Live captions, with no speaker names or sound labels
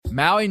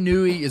Maui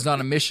Nui is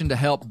on a mission to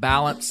help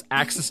balance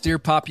axis deer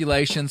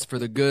populations for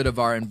the good of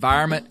our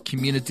environment,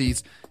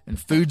 communities, and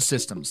food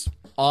systems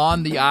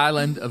on the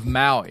island of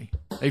Maui.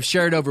 They've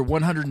shared over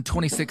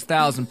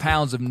 126,000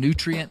 pounds of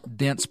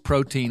nutrient-dense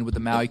protein with the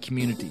Maui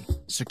community.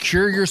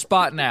 Secure your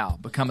spot now.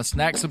 Become a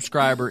snack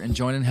subscriber and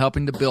join in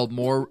helping to build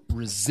more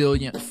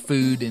resilient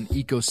food and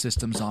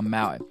ecosystems on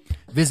Maui.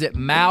 Visit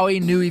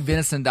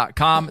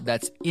MauiNuiVenison.com.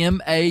 That's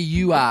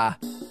MAUI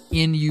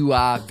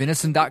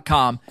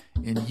venison.com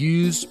and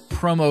use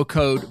promo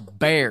code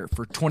BEAR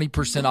for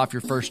 20% off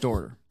your first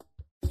order.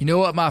 You know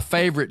what my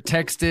favorite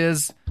text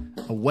is?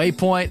 A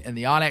waypoint in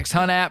the onX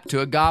Hunt app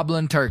to a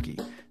goblin turkey.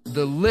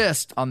 The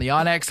list on the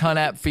onX Hunt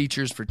app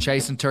features for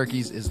chasing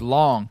turkeys is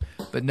long,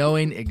 but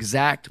knowing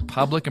exact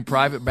public and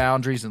private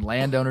boundaries and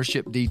land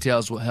ownership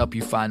details will help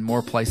you find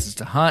more places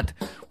to hunt,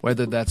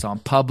 whether that's on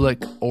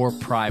public or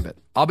private.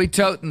 I'll be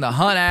toting the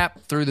Hunt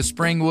app through the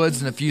spring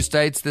woods in a few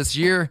states this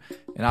year,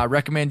 and I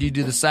recommend you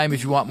do the same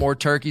if you want more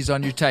turkeys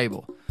on your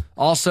table.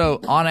 Also,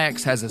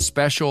 onX has a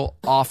special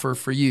offer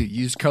for you.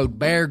 Use code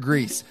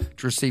BEARGREASE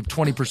to receive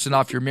 20%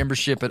 off your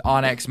membership at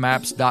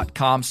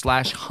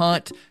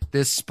onxmaps.com/hunt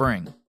this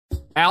spring.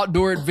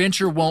 Outdoor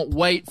adventure won't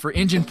wait for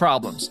engine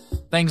problems.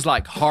 Things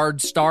like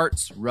hard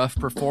starts, rough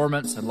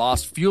performance, and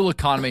lost fuel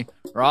economy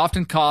are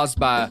often caused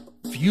by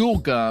fuel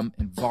gum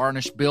and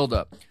varnish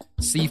buildup.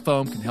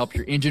 Seafoam can help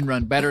your engine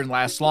run better and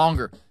last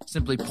longer.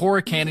 Simply pour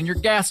a can in your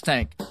gas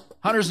tank.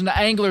 Hunters and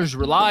anglers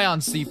rely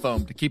on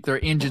Seafoam to keep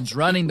their engines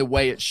running the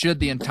way it should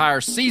the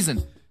entire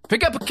season.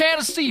 Pick up a can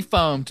of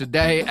Seafoam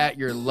today at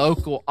your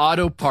local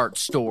auto parts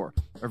store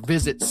or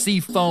visit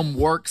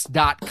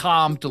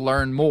seafoamworks.com to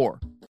learn more.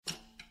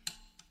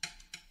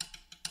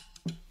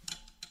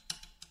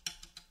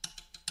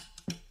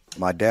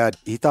 My dad,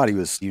 he thought he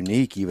was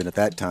unique even at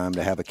that time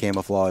to have a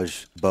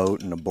camouflage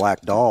boat and a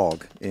black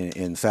dog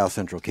in South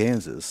Central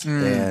Kansas.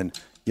 And,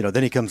 you know,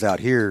 then he comes out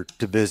here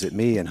to visit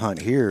me and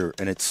hunt here,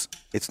 and it's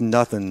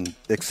nothing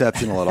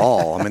exceptional at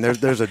all. I mean,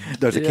 there's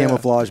a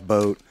camouflage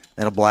boat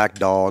and a black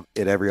dog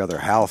at every other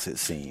house, it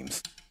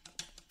seems.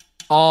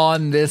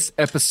 On this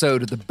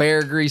episode of the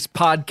Bear Grease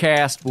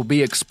podcast, we'll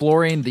be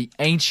exploring the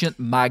ancient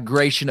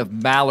migration of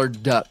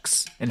mallard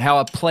ducks and how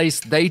a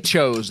place they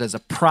chose as a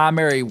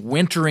primary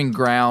wintering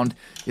ground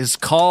is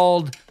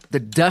called the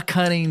duck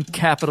hunting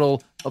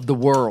capital of the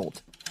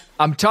world.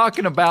 I'm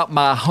talking about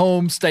my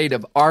home state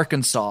of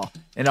Arkansas,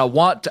 and I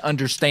want to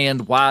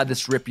understand why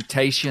this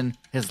reputation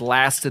has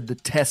lasted the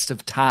test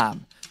of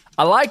time.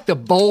 I like the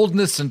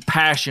boldness and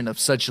passion of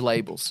such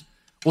labels.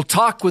 We'll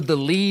talk with the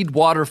lead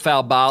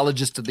waterfowl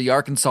biologist of the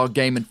Arkansas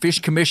Game and Fish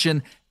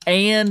Commission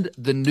and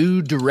the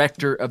new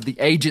director of the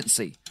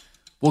agency.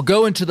 We'll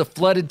go into the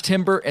flooded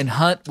timber and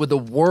hunt with a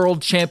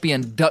world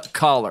champion duck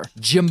caller,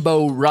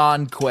 Jimbo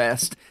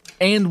Ronquest,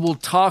 and we'll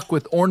talk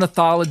with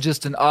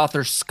ornithologist and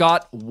author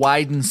Scott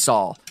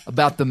Weidensaul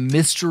about the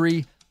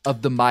mystery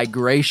of the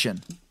migration.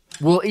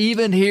 We'll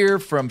even hear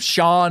from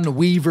Sean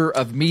Weaver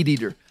of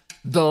MeatEater.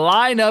 The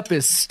lineup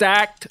is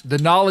stacked, the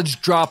knowledge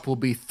drop will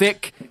be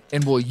thick,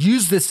 and we'll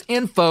use this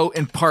info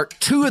in part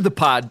 2 of the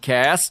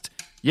podcast.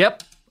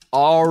 Yep,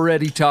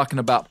 already talking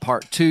about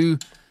part 2,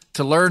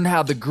 to learn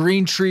how the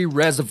Green Tree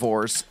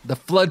reservoirs, the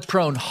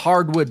flood-prone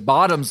hardwood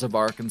bottoms of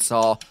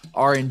Arkansas,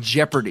 are in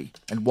jeopardy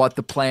and what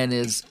the plan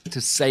is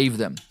to save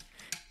them.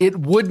 It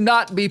would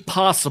not be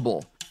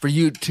possible for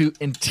you to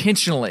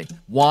intentionally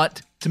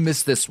want to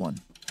miss this one.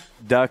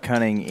 Duck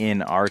hunting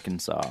in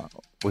Arkansas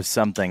was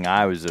something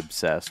I was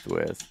obsessed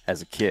with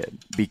as a kid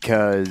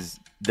because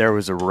there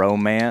was a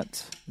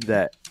romance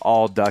that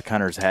all duck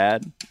hunters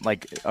had,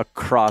 like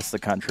across the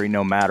country,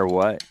 no matter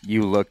what.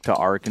 You looked to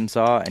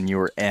Arkansas and you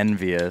were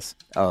envious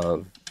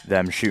of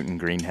them shooting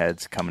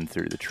greenheads coming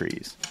through the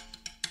trees.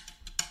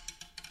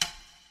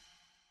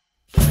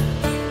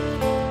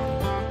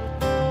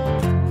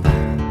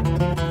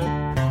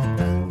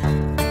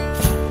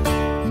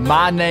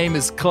 My name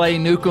is Clay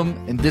Newcomb,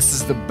 and this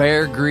is the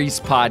Bear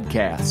Grease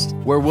Podcast,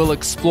 where we'll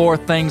explore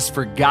things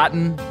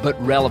forgotten but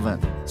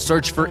relevant,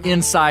 search for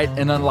insight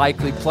in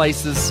unlikely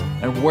places,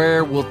 and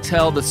where we'll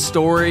tell the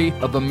story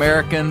of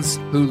Americans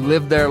who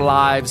live their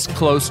lives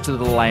close to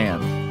the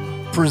land.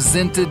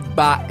 Presented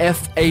by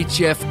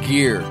FHF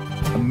Gear,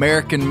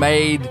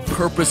 American-made,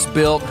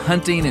 purpose-built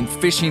hunting and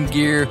fishing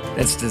gear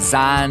that's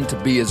designed to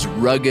be as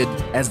rugged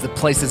as the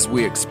places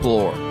we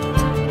explore.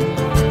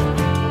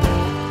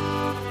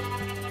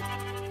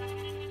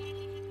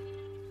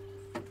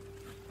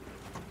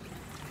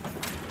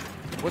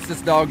 What's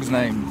this dog's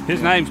name?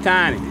 His name's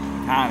Tiny.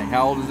 Tiny.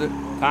 How old is it?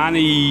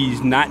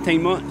 Tiny's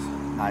 19 months.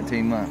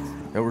 19 months.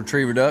 He'll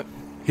retriever duck?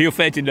 He'll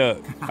fetch a duck.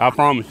 I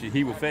promise you,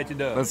 he will fetch a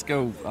duck. Let's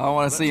go. I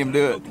want to see him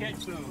do it.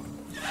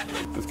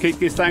 Let's kick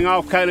this thing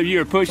off. Caleb,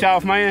 you're a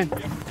push-off man?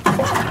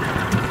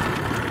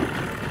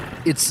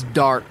 It's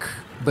dark,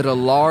 but a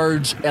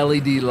large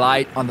LED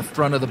light on the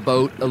front of the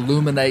boat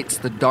illuminates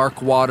the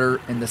dark water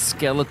and the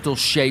skeletal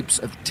shapes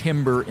of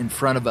timber in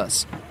front of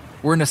us.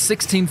 We're in a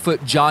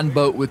 16-foot John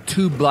boat with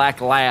 2 black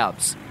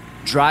labs.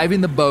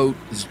 Driving the boat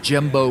is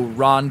Jimbo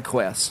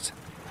Ronquest.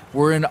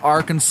 We're in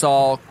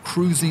Arkansas,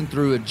 cruising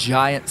through a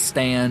giant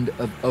stand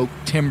of oak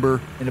timber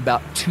in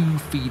about 2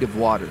 feet of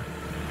water.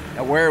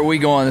 Now, where are we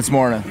going this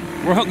morning?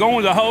 We're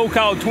going to a hole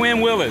called Twin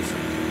Willows.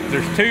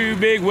 There's 2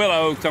 big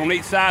willow oaks on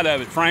each side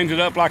of it. Frames it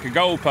up like a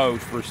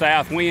goalpost for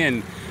south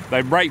wind.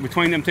 They break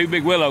between them 2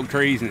 big willow oak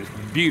trees, and it's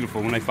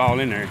beautiful when they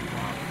fall in there.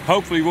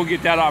 Hopefully we'll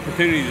get that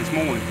opportunity this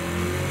morning.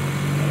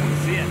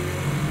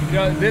 You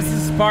know, this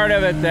is part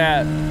of it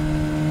that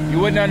you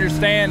wouldn't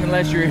understand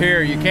unless you're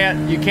here. You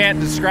can't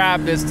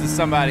describe this to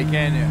somebody,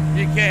 can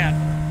you? You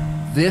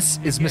can't. This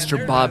is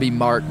Mr. Bobby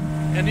Martin.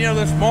 And you know,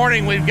 this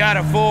morning we've got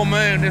a full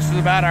moon. This is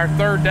about our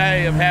 3rd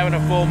day of having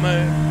a full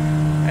moon.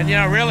 And you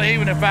know, really,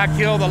 even if I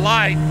kill the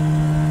light,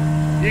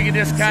 you can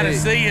just kind of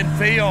see and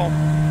feel,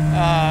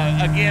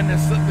 again,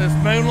 this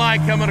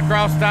moonlight coming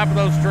across the top of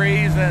those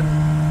trees,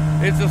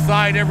 and it's a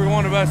sight every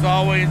one of us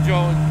always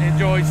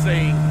enjoy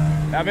seeing.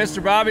 Now,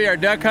 Mr. Bobby, are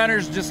duck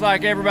hunters just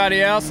like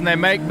everybody else, and they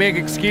make big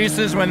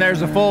excuses when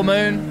there's a full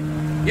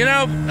moon? You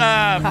know,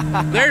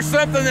 there's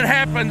something that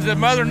happens that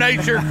Mother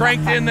Nature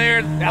cranked in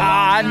there.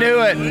 I knew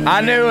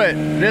it.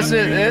 This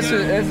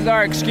is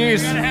our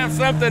excuse. You gotta have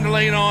something to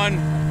lean on.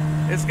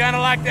 It's kind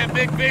of like that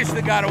big fish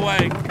that got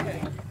away.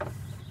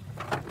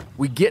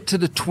 We get to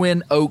the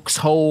Twin Oaks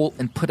hole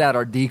and put out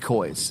our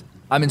decoys.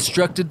 I'm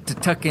instructed to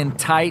tuck in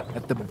tight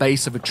at the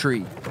base of a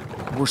tree.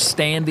 We're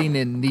standing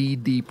in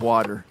knee-deep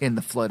water in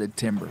the flooded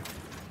timber.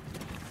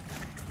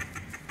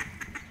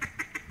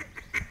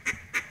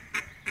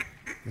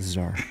 This is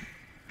our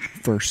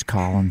first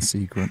calling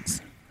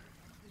sequence.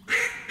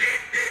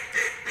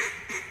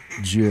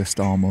 Just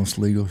almost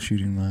legal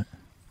shooting light.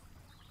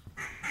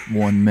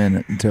 1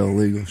 minute until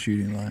legal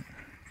shooting light.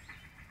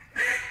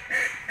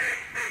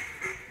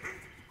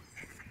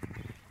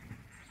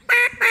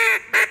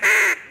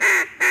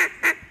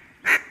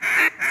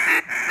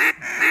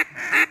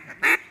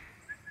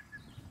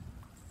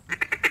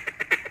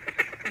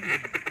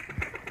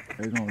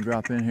 They're gonna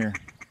drop in here.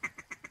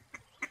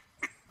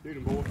 Shoot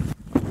 'em, boy.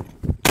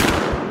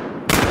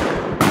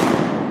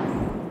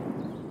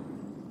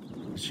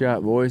 Good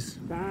shot, boys.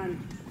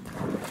 Fine.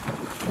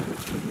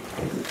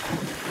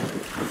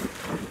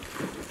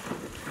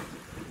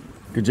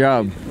 Good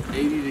job.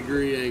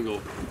 80-degree angle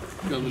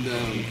coming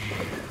down.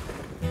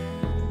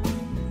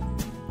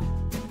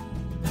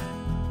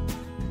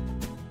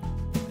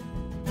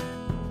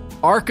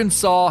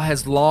 Arkansas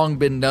has long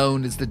been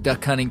known as the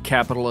duck hunting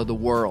capital of the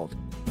world.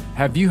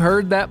 Have you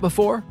heard that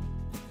before?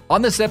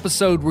 On this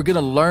episode, we're going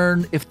to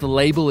learn if the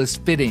label is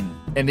fitting,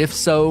 and if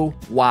so,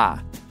 why.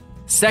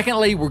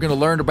 Secondly, we're going to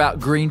learn about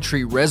green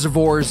tree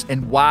reservoirs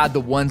and why the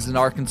ones in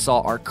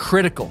Arkansas are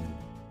critical.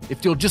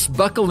 If you'll just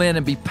buckle in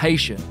and be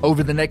patient,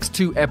 over the next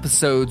 2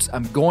 episodes,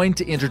 I'm going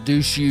to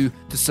introduce you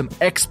to some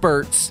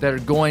experts that are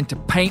going to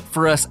paint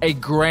for us a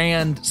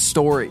grand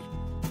story,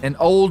 an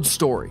old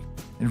story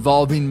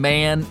involving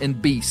man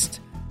and beast.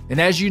 And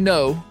as you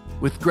know,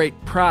 with great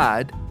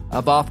pride,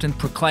 I've often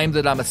proclaimed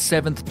that I'm a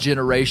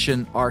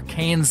 7th-generation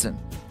Arkansan,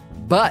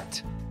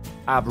 but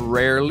I've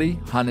rarely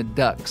hunted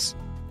ducks.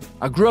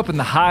 I grew up in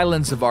the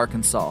highlands of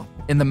Arkansas,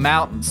 in the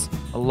mountains,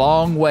 a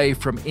long way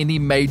from any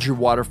major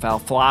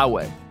waterfowl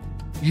flyway.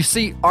 You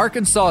see,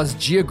 Arkansas is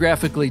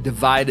geographically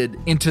divided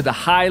into the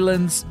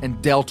highlands and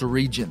delta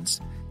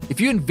regions. If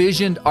you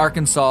envisioned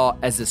Arkansas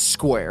as a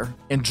square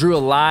and drew a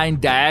line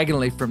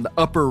diagonally from the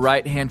upper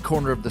right-hand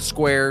corner of the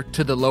square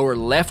to the lower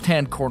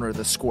left-hand corner of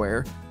the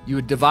square, you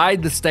would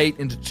divide the state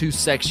into 2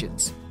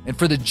 sections. And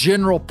for the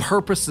general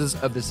purposes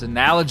of this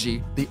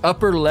analogy, the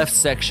upper left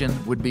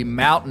section would be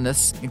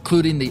mountainous,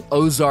 including the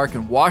Ozark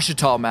and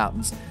Ouachita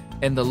Mountains,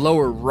 and the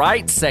lower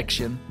right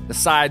section, the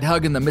side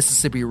hugging the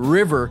Mississippi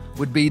River,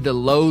 would be the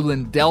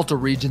lowland delta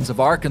regions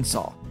of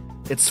Arkansas.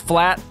 It's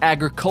flat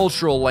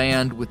agricultural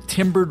land with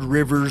timbered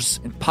rivers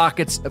and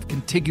pockets of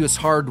contiguous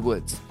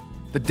hardwoods.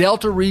 The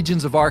delta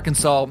regions of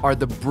Arkansas are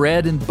the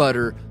bread and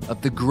butter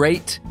of the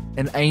great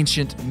and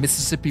ancient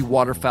Mississippi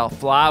waterfowl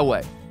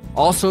flyway,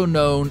 also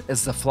known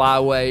as the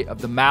flyway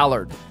of the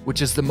mallard,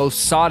 which is the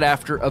most sought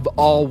after of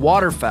all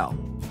waterfowl.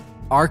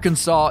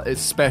 Arkansas is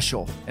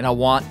special, and I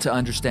want to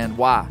understand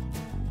why.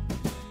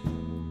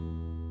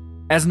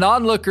 As an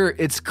onlooker,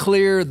 it's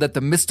clear that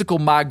the mystical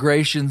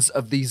migrations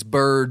of these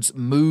birds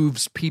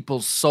moves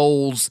people's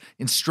souls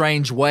in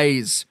strange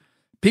ways.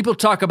 People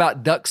talk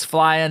about ducks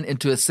flying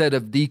into a set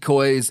of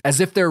decoys as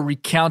if they're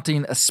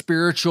recounting a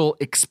spiritual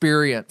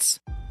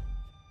experience.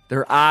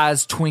 Their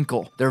eyes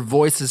twinkle, their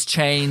voices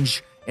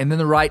change, and in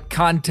the right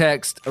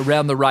context,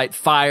 around the right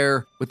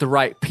fire, with the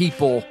right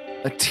people,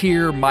 a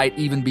tear might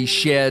even be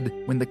shed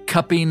when the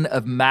cupping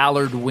of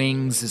mallard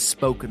wings is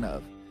spoken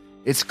of.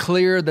 It's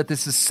clear that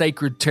this is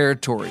sacred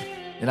territory,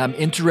 and I'm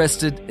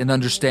interested in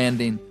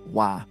understanding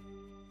why.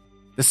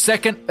 The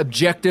second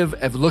objective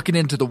of looking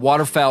into the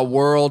waterfowl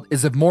world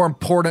is of more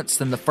importance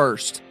than the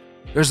first.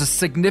 There's a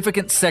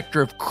significant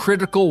sector of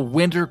critical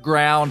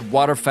winter-ground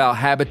waterfowl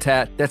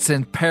habitat that's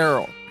in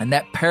peril, and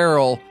that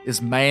peril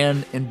is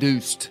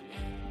man-induced.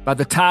 By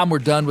the time we're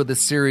done with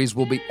this series,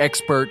 we'll be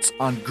experts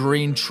on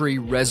green tree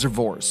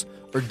reservoirs,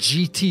 or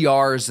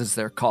GTRs as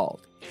they're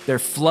called. their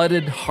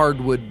flooded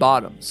hardwood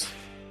bottoms.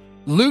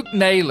 Luke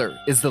Naylor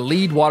is the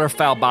lead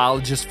waterfowl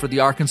biologist for the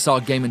Arkansas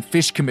Game and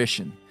Fish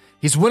Commission.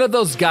 He's one of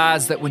those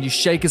guys that when you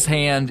shake his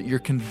hand, you're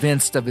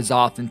convinced of his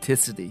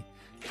authenticity.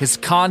 His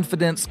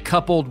confidence,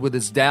 coupled with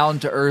his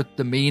down-to-earth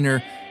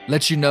demeanor,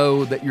 lets you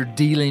know that you're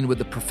dealing with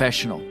a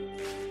professional.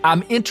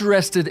 I'm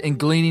interested in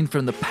gleaning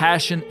from the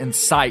passion and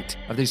sight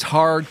of these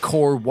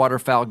hardcore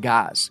waterfowl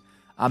guys.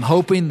 I'm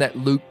hoping that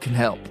Luke can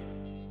help.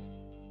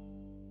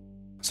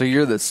 So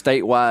you're the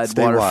statewide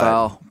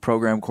waterfowl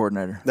program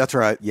coordinator. That's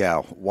right.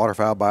 Yeah.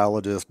 Waterfowl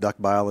biologist, duck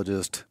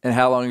biologist. And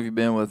how long have you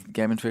been with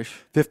Game and Fish?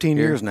 15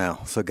 years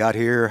now. So got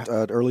here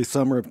early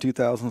summer of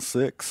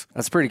 2006.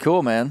 That's pretty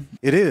cool, man.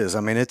 It is. I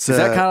mean, it's... Is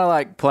that kind of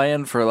like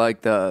playing for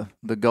like the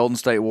Golden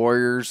State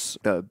Warriors,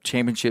 the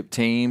championship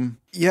team?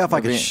 Yeah, if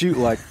I could shoot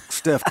like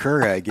Steph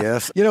Curry, I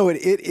guess. You know, it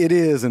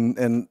is,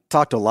 and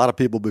talked to a lot of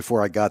people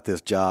before I got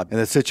this job, and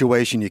the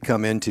situation you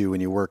come into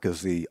when you work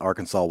as the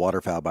Arkansas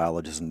waterfowl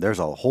biologist, and there's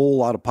a whole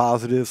lot of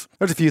positives.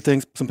 There's a few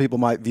things some people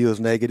might view as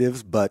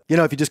negatives, but, you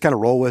know, if you just kind of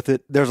roll with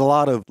it, there's a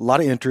lot of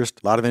interest,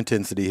 a lot of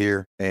intensity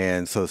here,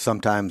 and so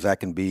sometimes that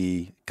can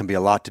be a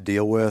lot to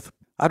deal with.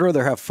 I'd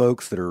rather have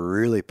folks that are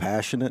really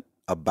passionate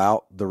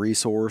about the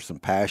resource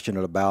and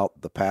passionate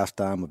about the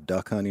pastime of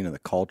duck hunting and the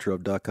culture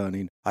of duck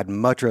hunting. I'd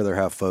much rather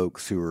have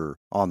folks who are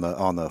on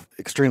the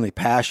extremely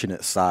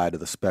passionate side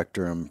of the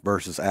spectrum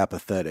versus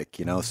apathetic,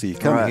 you know. So you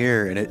come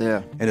here and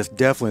it's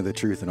definitely the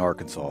truth in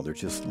Arkansas. There's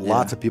just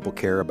lots of people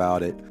care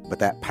about it, but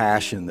that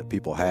passion that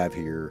people have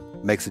here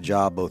makes the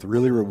job both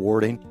really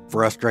rewarding,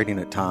 frustrating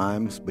at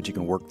times, but you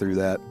can work through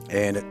that.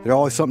 And there's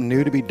always something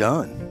new to be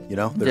done, you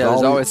know. There's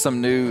always some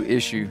new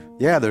issue.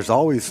 Yeah, there's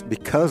always,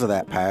 because of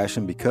that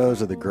passion,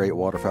 because of the great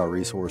waterfowl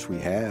resource we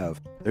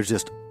have, there's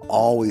just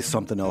always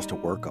something else to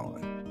work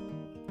on.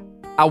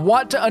 I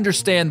want to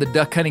understand the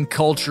duck hunting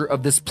culture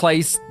of this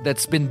place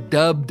that's been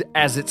dubbed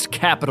as its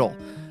capital.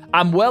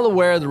 I'm well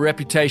aware of the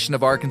reputation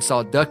of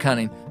Arkansas duck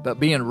hunting, but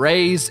being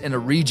raised in a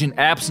region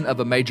absent of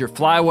a major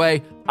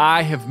flyway,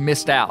 I have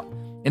missed out.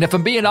 And if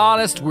I'm being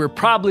honest, we're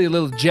probably a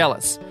little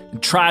jealous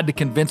and tried to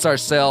convince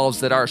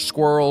ourselves that our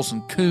squirrels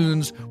and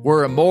coons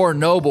were a more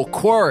noble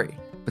quarry,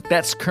 but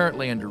that's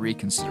currently under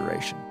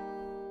reconsideration.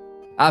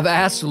 I've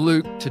asked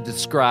Luke to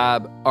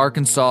describe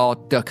Arkansas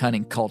duck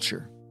hunting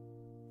culture.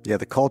 Yeah,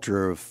 the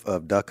culture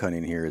of duck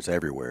hunting here is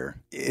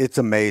everywhere. It's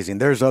amazing.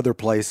 There's other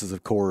places,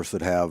 of course,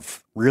 that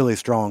have really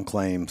strong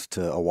claims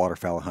to a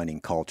waterfowl hunting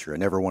culture. I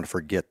never want to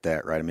forget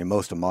that, right? I mean,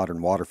 most of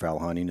modern waterfowl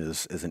hunting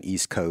is an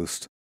East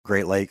Coast,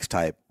 Great Lakes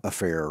type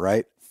affair,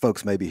 right?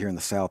 Folks maybe here in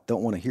the South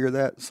don't want to hear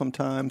that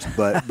sometimes,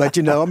 but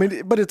you know, I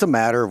mean, but it's a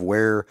matter of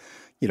where,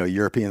 you know,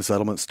 European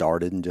settlement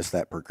started and just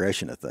that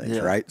progression of things,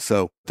 right?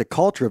 So the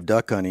culture of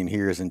duck hunting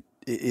here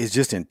is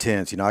just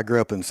intense. You know, I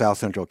grew up in South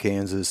Central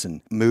Kansas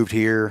and moved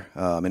here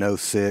in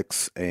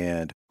 06,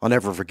 and I'll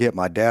never forget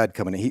my dad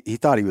coming in. He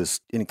thought he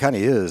was, and it kind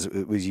of is,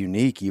 it was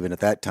unique even at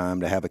that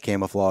time to have a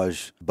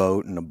camouflage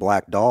boat and a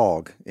black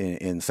dog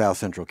in South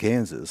Central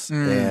Kansas.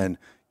 And,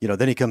 you know,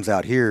 then he comes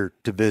out here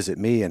to visit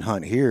me and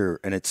hunt here,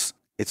 and it's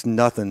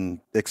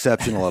nothing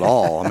exceptional at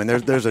all. I mean,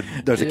 there's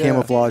a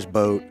camouflage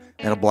boat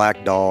and a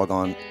black dog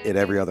at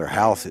every other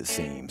house, it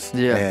seems.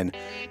 Yeah. And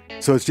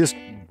so it's just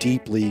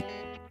deeply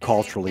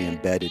culturally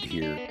embedded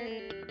here.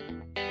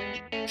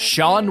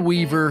 Sean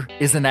Weaver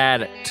is an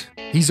addict.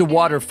 He's a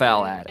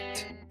waterfowl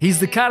addict. He's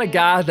the kind of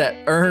guy that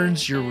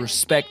earns your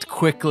respect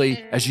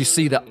quickly as you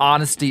see the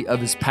honesty of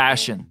his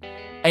passion.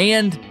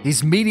 And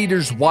he's Meat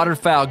Eater's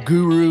waterfowl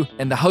guru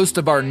and the host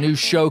of our new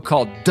show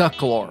called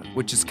Duck Lore,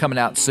 which is coming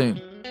out soon.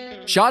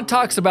 Sean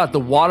talks about the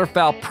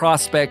waterfowl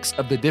prospects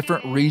of the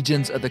different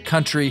regions of the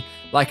country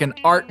like an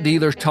art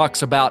dealer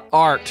talks about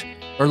art,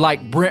 or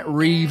like Brent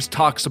Reeves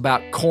talks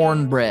about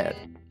cornbread.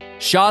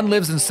 Sean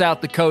lives in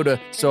South Dakota,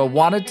 so I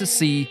wanted to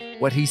see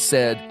what he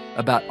said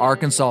about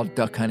Arkansas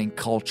duck hunting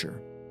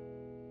culture.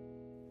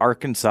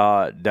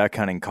 Arkansas duck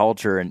hunting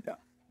culture and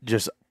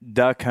just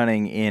duck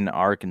hunting in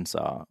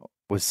Arkansas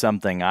was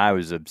something I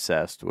was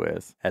obsessed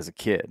with as a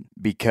kid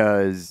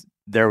because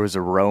there was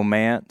a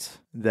romance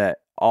that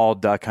all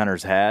duck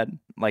hunters had,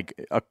 like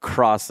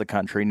across the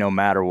country, no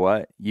matter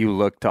what. You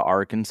looked to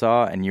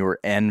Arkansas and you were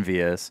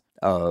envious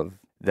of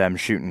them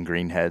shooting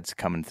greenheads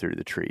coming through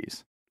the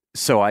trees.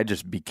 So I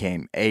just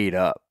became ate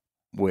up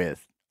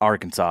with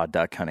Arkansas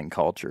duck hunting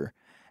culture.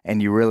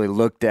 And you really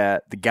looked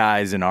at the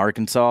guys in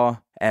Arkansas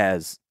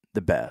as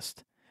the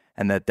best,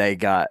 and that they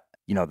got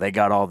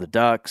all the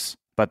ducks,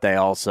 but they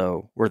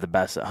also were the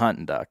best at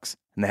hunting ducks,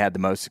 and they had the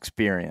most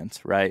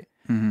experience, right?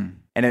 Mm-hmm.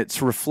 And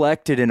it's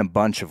reflected in a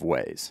bunch of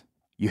ways.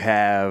 You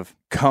have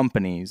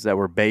companies that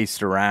were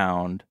based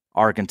around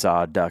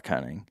Arkansas duck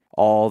hunting.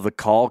 All the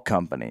call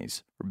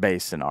companies were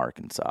based in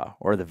Arkansas,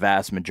 or the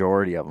vast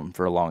majority of them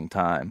for a long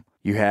time.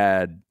 You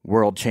had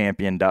world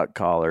champion duck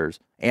callers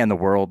and the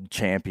world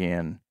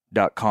champion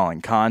duck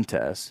calling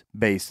contest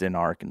based in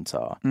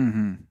Arkansas.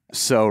 Mm-hmm.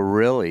 So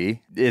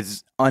really,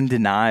 it's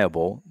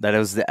undeniable that it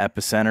was the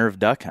epicenter of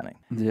duck hunting.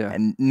 Yeah.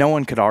 And no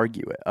one could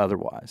argue it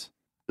otherwise.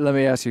 Let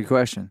me ask you a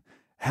question.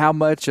 How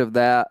much of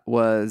that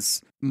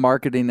was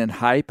marketing and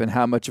hype and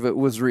how much of it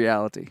was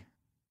reality.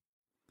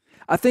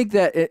 I think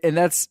that, and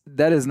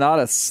that is not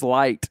a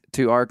slight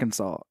to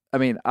Arkansas. I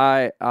mean,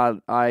 I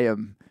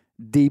am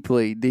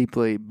deeply,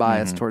 deeply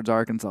biased towards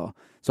Arkansas.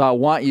 So I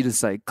want you to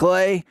say,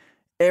 Clay,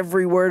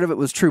 every word of it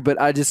was true, but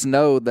I just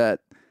know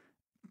that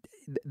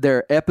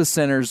they're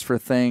epicenters for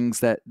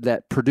things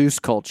that produce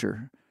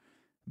culture,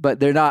 but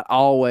they're not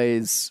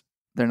always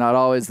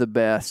the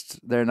best.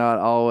 They're not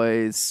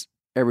always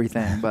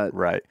everything, but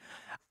right.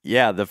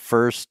 Yeah, the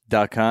first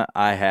duck hunt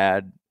I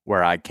had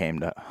where I came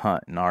to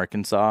hunt in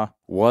Arkansas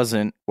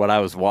wasn't what I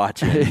was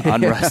watching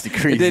on Rusty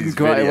Creasy's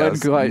videos. It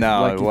wasn't quite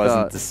no, like it you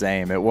wasn't thought. the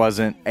same. It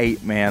wasn't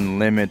 8-man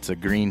limits of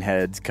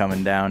greenheads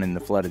coming down in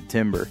the flooded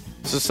timber.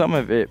 So some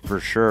of it for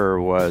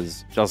sure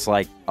was just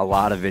like a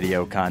lot of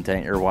video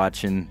content. You're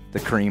watching the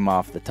cream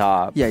off the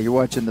top. Yeah, you're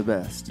watching the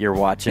best. You're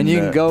watching And you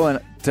can go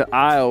to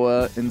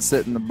Iowa and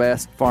sit in the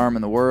best farm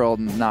in the world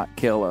and not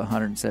kill a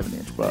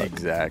 170-inch buck.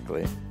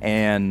 Exactly.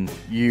 And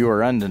you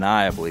are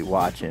undeniably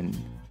watching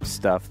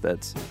stuff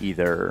that's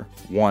either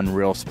one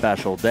real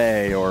special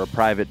day or a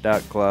private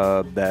duck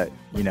club that,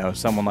 you know,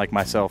 someone like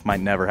myself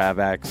might never have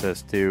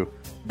access to.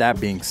 That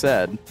being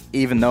said,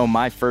 even though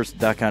my first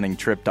duck hunting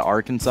trip to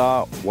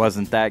Arkansas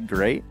wasn't that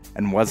great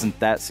and wasn't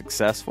that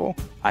successful,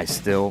 I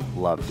still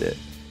loved it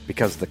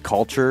because the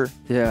culture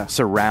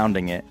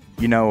surrounding it.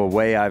 You know, a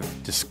way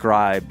I've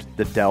described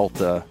the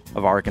Delta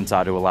of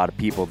Arkansas to a lot of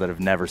people that have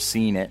never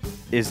seen it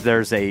is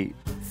there's a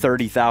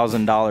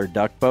 $30,000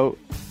 duck boat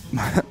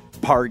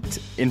parked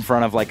in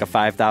front of like a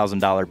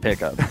 $5,000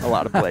 pickup a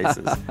lot of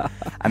places.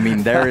 I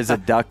mean, there is a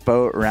duck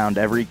boat around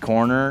every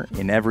corner,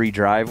 in every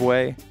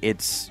driveway. It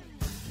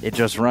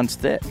just runs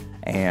thick,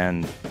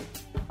 and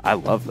I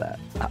love that.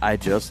 I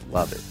just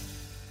love it.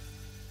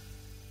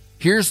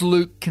 Here's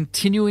Luke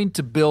continuing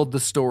to build the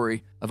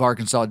story of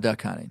Arkansas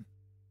duck hunting.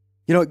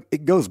 You know,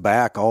 it goes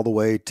back all the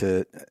way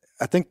to,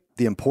 I think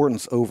the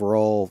importance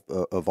overall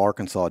of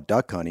Arkansas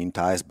duck hunting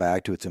ties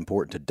back to its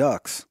importance to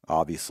ducks,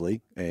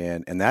 obviously.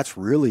 And that's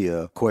really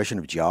a question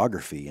of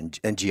geography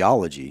and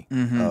geology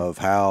of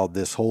how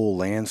this whole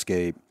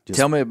landscape just,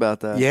 Tell me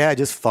about that. Yeah,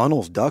 just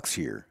funnels ducks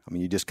here. I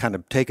mean, you just kind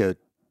of take a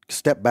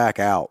step back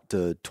out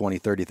to 20,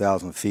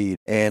 30,000 feet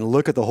and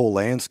look at the whole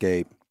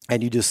landscape,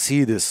 and you just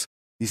see this,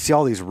 you see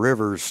all these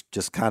rivers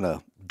just kind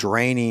of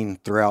draining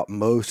throughout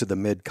most of the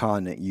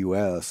mid-continent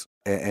U.S.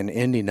 and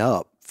ending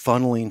up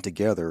funneling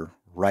together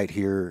right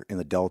here in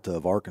the Delta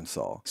of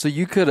Arkansas. So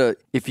you could have,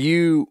 if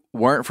you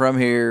weren't from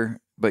here,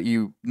 but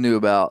you knew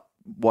about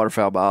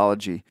waterfowl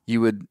biology,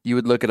 you would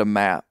look at a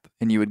map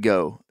and you would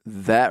go,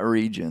 that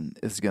region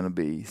is going to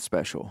be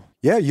special.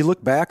 Yeah, you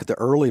look back at the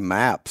early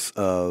maps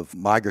of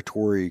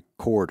migratory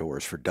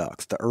corridors for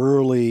ducks, the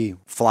early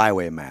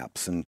flyway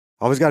maps, and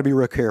always got to be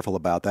real careful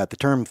about that. The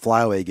term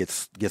flyway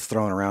gets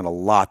thrown around a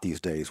lot these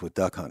days with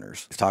duck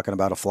hunters. It's talking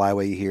about a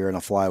flyway here and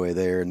a flyway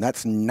there, and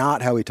that's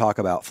not how we talk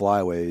about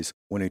flyways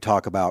when we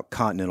talk about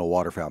continental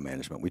waterfowl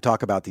management. We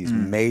talk about these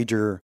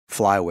major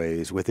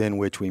flyways within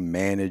which we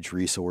manage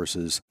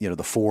resources, you know,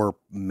 the 4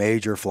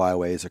 major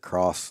flyways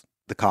across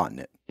the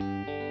continent.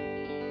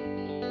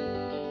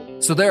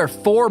 So there are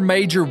 4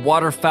 major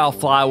waterfowl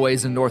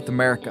flyways in North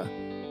America.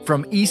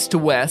 From east to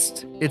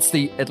west, it's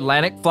the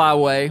Atlantic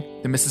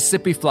Flyway, the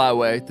Mississippi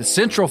Flyway, the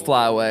Central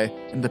Flyway,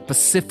 and the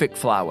Pacific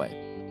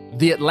Flyway.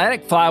 The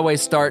Atlantic Flyway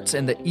starts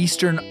in the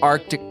eastern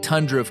Arctic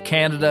tundra of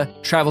Canada,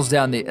 travels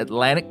down the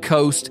Atlantic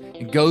coast,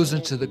 and goes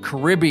into the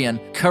Caribbean,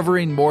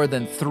 covering more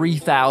than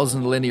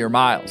 3,000 linear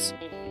miles.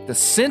 The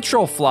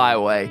Central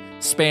Flyway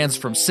spans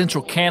from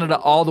central Canada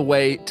all the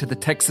way to the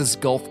Texas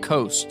Gulf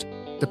Coast.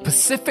 The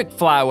Pacific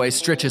Flyway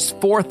stretches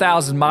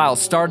 4,000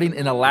 miles starting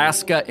in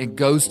Alaska and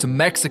goes to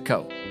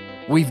Mexico.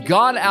 We've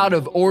gone out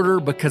of order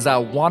because I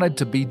wanted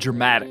to be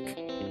dramatic.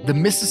 The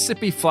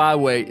Mississippi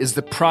Flyway is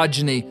the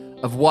progeny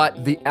of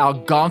what the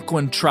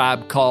Algonquin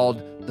tribe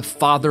called the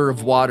Father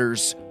of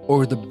Waters,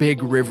 or the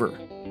Big River,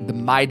 the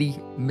mighty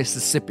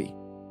Mississippi.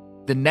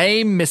 The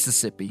name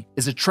Mississippi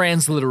is a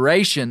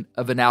transliteration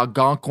of an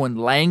Algonquin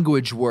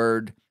language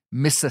word,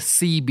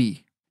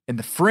 Mississippi, and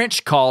the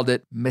French called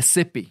it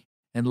Mississippi,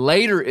 and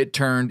later it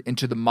turned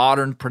into the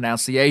modern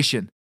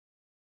pronunciation.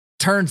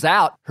 Turns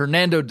out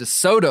Hernando de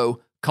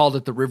Soto called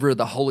it the River of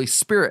the Holy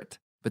Spirit,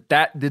 but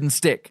that didn't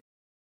stick.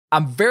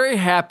 I'm very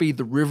happy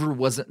the river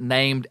wasn't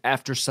named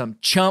after some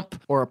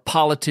chump or a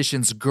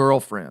politician's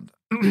girlfriend.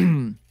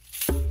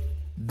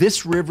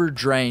 This river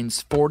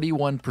drains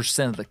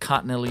 41% of the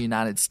continental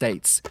United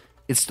States.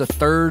 It's the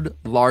 3rd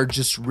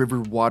largest river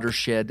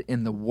watershed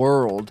in the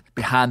world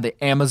behind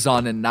the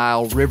Amazon and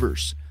Nile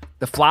rivers.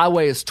 The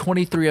flyway is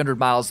 2,300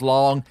 miles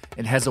long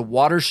and has a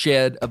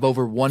watershed of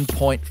over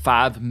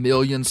 1.5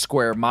 million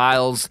square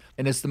miles,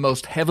 and is the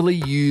most heavily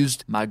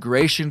used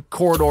migration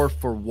corridor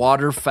for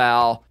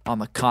waterfowl on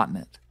the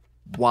continent.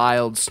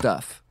 Wild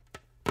stuff.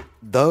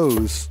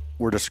 Those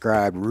were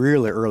described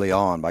really early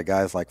on by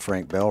guys like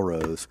Frank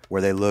Belrose,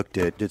 where they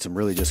did some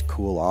really just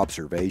cool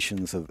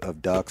observations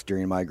of ducks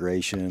during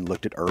migration,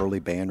 looked at early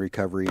band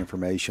recovery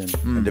information,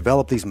 and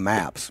developed these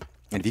maps.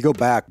 And if you go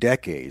back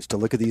decades to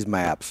look at these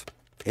maps,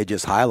 it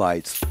just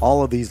highlights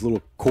all of these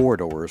little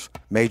corridors,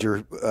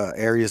 major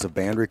areas of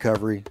band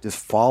recovery. Just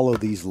follow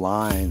these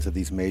lines of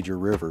these major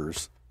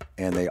rivers,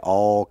 and they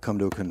all come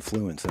to a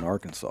confluence in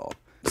Arkansas.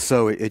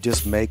 So it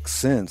just makes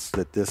sense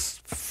that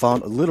this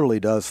literally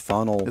does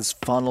funnel. This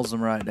funnels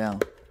them right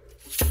down.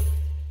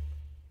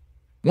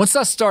 Once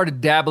I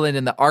started dabbling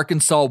in the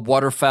Arkansas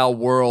waterfowl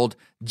world,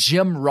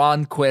 Jim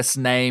Ronquist's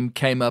name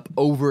came up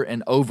over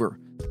and over.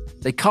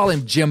 They call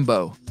him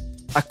Jimbo.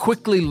 I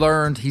quickly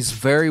learned he's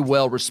very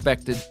well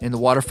respected in the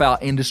waterfowl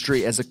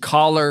industry as a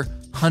caller,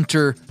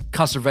 hunter,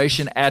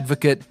 conservation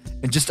advocate,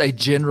 and just a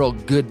general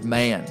good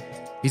man.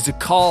 He's a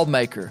call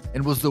maker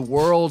and was the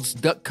world's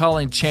duck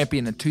calling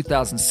champion in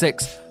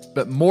 2006.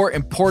 But more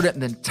important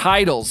than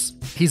titles,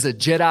 he's a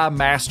Jedi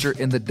master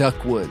in the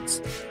duck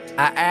woods.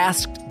 I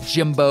asked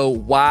Jimbo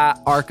why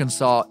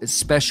Arkansas is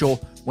special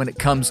when it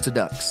comes to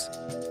ducks.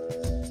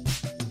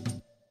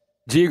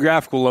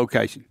 Geographical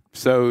location.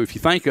 So if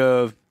you think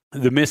of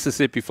the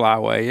Mississippi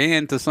Flyway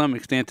and to some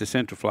extent the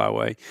Central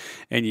Flyway,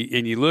 and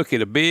you look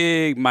at a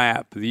big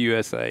map of the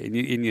USA and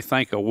you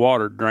think of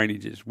water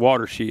drainages,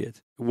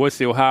 watersheds, what's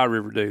the Ohio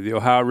River do? The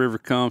Ohio River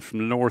comes from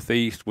the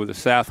northeast with a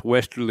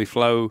southwesterly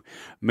flow,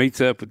 meets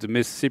up with the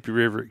Mississippi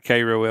River at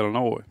Cairo,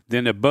 Illinois.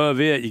 Then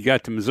above it, you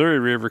got the Missouri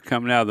River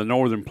coming out of the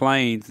northern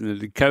plains and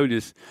the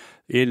Dakotas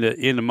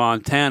into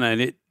Montana,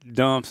 and it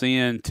dumps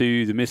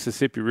into the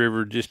Mississippi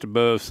River just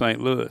above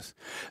St. Louis.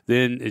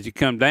 Then as you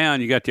come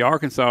down, you got the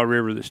Arkansas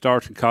River that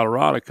starts in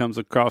Colorado, comes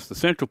across the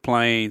Central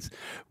Plains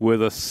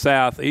with a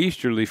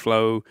southeasterly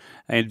flow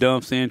and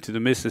dumps into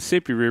the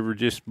Mississippi River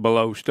just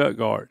below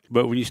Stuttgart.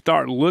 But when you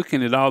start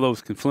looking at all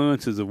those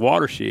confluences of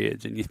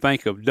watersheds and you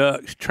think of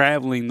ducks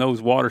traveling those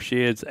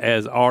watersheds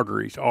as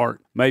arteries, or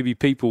maybe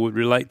people would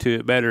relate to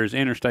it better as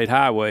interstate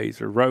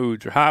highways or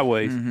roads or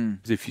highways.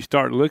 Mm-hmm. If you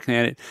start looking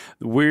at it,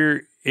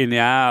 we're in the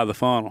eye of the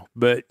funnel.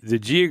 But the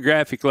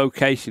geographic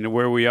location of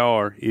where we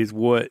are is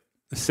what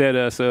set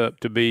us up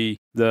to be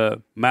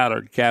the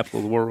mallard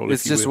capital of the world.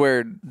 It's just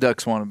where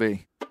ducks want to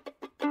be.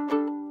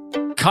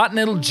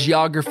 Continental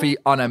geography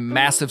on a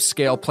massive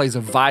scale plays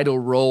a vital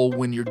role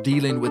when you're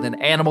dealing with an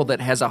animal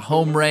that has a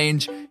home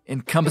range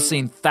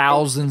encompassing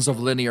thousands of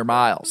linear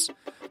miles.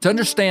 To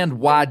understand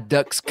why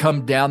ducks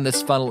come down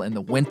this funnel in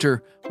the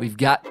winter, we've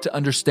got to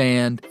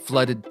understand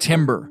flooded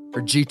timber,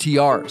 or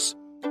GTRs.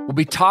 We'll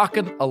be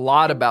talking a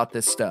lot about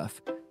this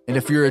stuff, and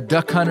if you're a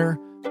duck hunter,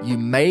 you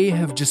may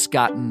have just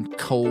gotten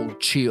cold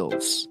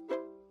chills.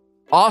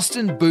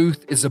 Austin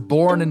Booth is a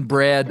born and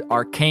bred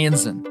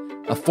Arkansan,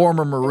 a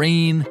former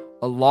Marine,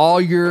 a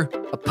lawyer,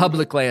 a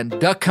public land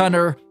duck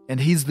hunter, and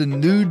he's the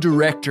new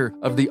director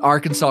of the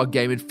Arkansas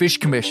Game and Fish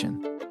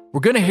Commission.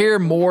 We're going to hear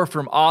more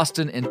from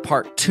Austin in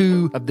part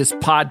 2 of this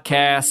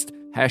podcast,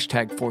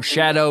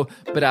 #foreshadow,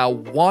 but I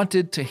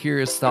wanted to hear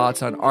his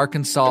thoughts on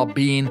Arkansas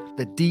being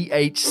the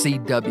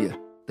DHCW,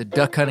 the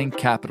duck hunting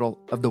capital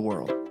of the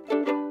world.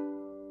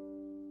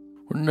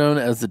 We're known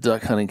as the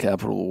duck hunting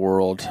capital of the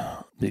world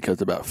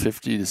because about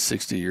 50 to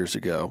 60 years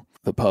ago,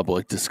 the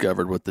public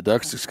discovered what the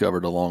ducks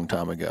discovered a long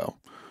time ago,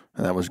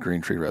 and that was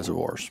green tree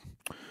reservoirs.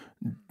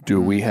 Do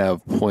we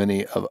have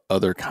plenty of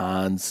other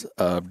kinds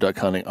of duck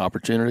hunting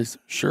opportunities?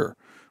 Sure.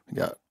 We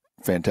got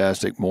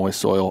fantastic moist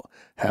soil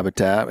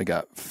habitat. We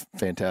got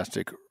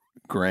fantastic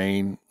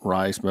grain,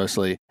 rice,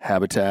 mostly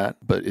habitat,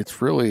 but it's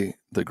really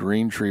the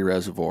green tree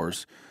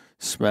reservoirs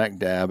smack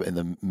dab in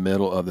the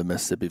middle of the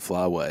Mississippi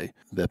Flyway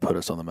that put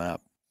us on the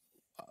map.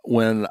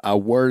 When I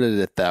worded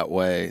it that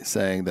way,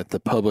 saying that the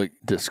public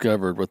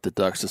discovered what the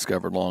ducks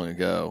discovered long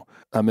ago,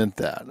 I meant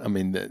that. I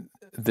mean,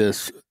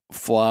 this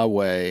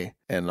flyway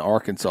in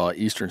Arkansas,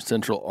 eastern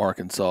central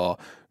Arkansas,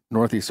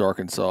 northeast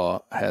Arkansas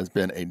has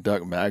been a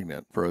duck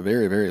magnet for a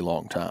very, very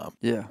long time.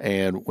 Yeah.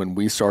 And when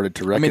we started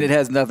to it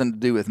has nothing to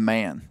do with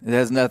man. It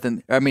has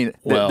nothing. I mean,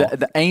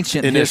 the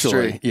ancient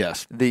history.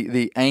 Yes.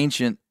 The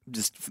ancient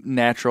just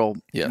natural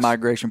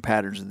migration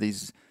patterns of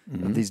these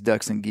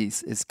ducks and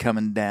geese is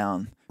coming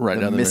down right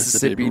down the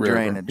Mississippi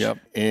drainage. Yep.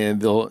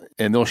 And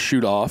they'll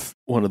shoot off.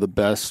 One of the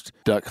best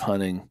duck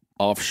hunting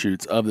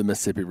offshoots of the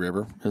Mississippi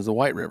River is the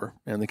White River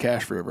and the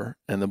Cache River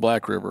and the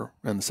Black River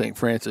and the St.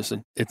 Francis,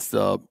 and it's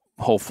the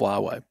whole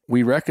flyway.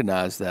 We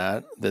recognize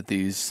that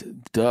these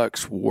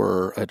ducks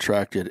were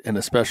attracted in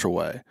a special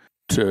way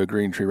to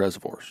green tree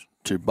reservoirs,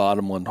 to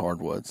bottomland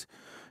hardwoods.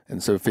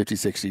 And so 50,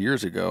 60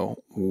 years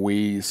ago,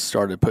 we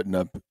started putting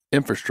up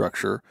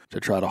infrastructure to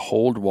try to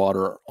hold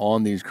water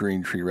on these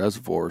green tree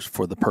reservoirs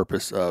for the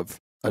purpose of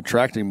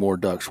attracting more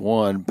ducks,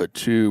 one, but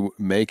two,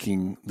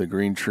 making the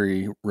green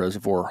tree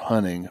reservoir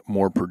hunting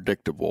more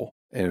predictable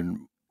and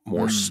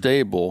more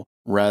stable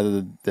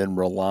rather than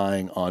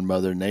relying on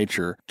Mother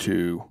Nature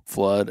to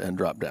flood and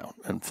drop down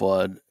and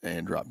flood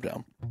and drop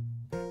down.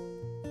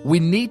 We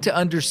need to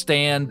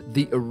understand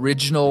the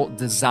original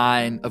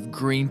design of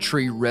green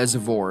tree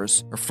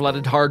reservoirs or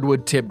flooded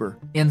hardwood timber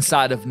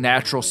inside of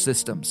natural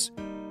systems.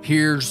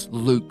 Here's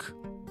Luke.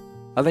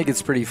 I think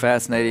it's pretty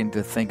fascinating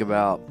to think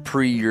about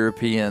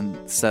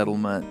pre-European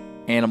settlement,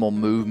 animal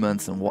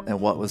movements, and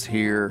what was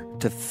here.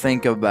 To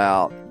think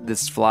about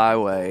this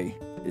flyway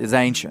is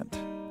ancient.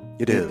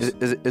 It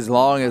is. As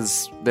long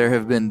as there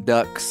have been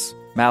ducks,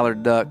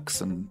 mallard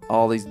ducks, and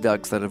all these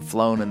ducks that have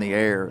flown in the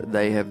air,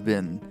 they have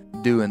been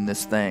doing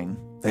this thing.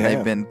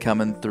 They've been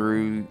coming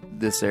through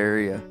this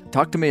area.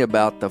 Talk to me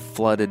about the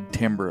flooded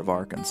timber of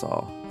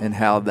Arkansas and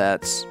how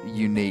that's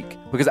unique.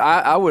 Because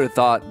I would have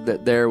thought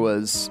that there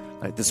was,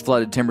 like, this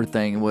flooded timber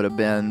thing would have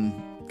been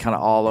kind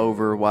of all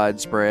over,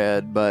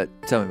 widespread, but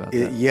tell me about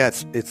that. Yeah,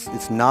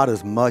 it's not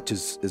as much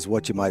as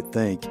what you might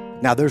think.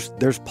 Now,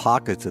 there's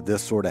pockets of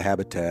this sort of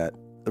habitat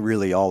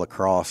really all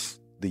across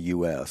the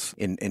U.S.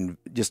 in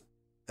just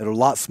at a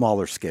lot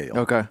smaller scale.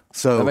 Okay,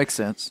 so that makes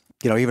sense.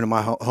 Even in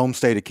my home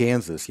state of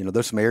Kansas,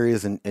 there's some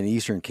areas in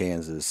eastern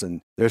Kansas,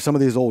 and there's some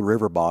of these old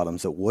river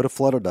bottoms that would have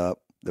flooded up,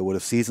 that would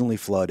have seasonally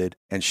flooded,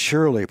 and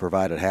surely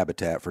provided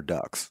habitat for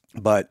ducks.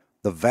 But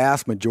the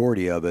vast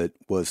majority of it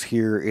was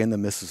here in the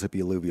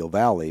Mississippi Alluvial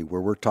Valley,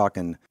 where we're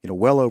talking,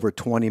 well over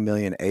 20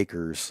 million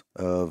acres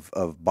of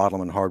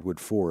bottom and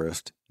hardwood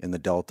forest in the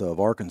Delta of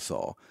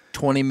Arkansas.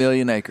 20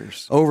 million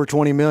acres. Over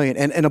 20 million.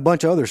 And a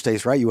bunch of other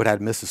states, right? You would have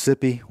had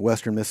Mississippi,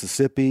 western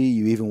Mississippi.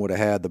 You even would have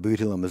had the Boot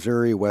Hill in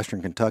Missouri,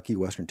 western Kentucky,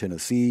 western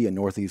Tennessee, and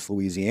northeast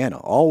Louisiana.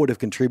 All would have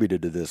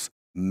contributed to this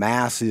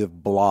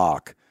massive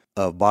block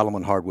of bottom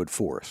and hardwood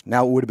forest.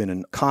 Now, it would have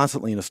been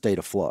constantly in a state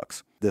of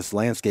flux. This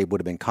landscape would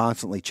have been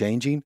constantly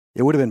changing.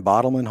 It would have been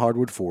bottom and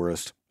hardwood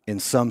forest in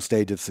some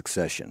stage of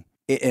succession.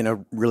 And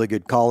a really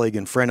good colleague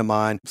and friend of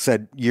mine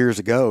said years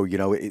ago,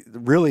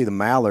 really the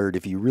mallard,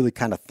 if you really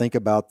kind of think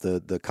about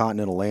the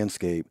continental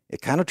landscape,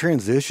 it kind of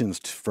transitions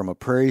from a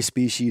prairie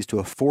species to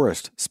a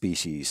forest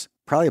species,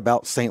 probably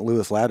about St.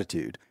 Louis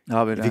latitude.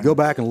 If you go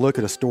back and look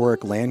at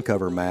historic land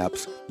cover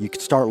maps, you can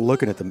start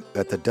looking at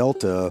the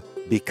Delta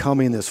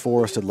becoming this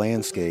forested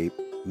landscape,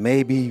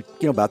 maybe,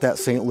 about that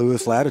St.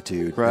 Louis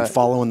latitude, right, and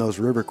following those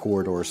river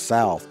corridors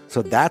south.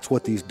 So that's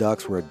what these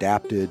ducks were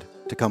adapted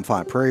to come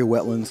find: prairie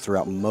wetlands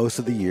throughout most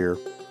of the year,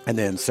 and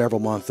then several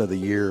months of the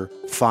year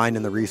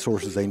finding the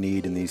resources they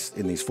need in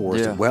these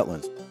forested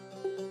wetlands.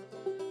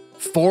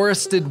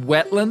 Forested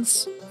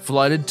wetlands,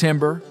 flooded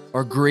timber,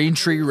 or green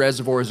tree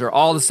reservoirs are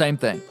all the same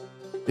thing.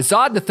 It's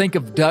odd to think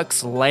of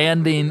ducks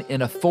landing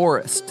in a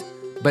forest,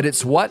 but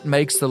it's what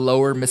makes the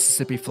lower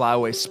Mississippi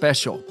Flyway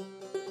special.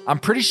 I'm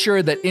pretty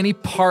sure that any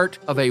part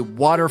of a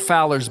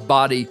waterfowler's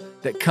body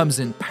that comes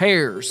in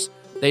pairs,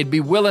 they'd be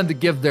willing to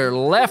give their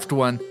left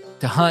one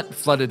to hunt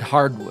flooded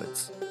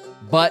hardwoods.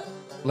 But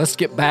let's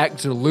get back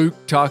to Luke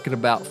talking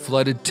about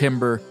flooded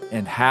timber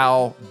and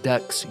how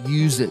ducks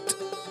use it.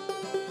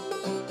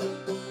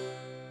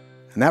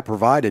 And that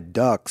provided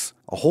ducks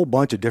a whole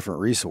bunch of different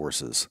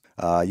resources.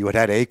 You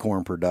had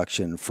acorn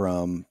production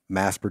from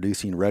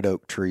mass-producing red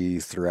oak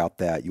trees throughout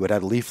that. You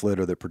had leaf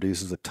litter that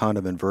produces a ton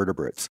of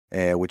invertebrates,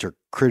 which are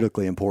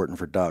critically important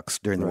for ducks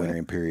during the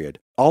wintering period.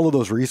 All of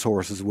those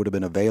resources would have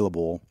been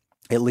available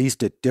at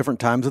least at different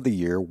times of the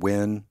year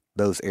when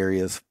those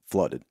areas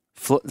flooded.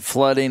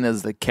 Flooding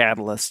is the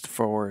catalyst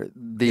for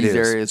these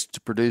areas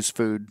to produce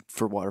food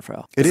for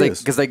waterfowl. It is.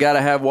 Because they got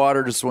to have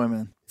water to swim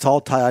in. It's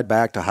all tied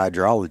back to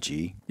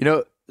hydrology.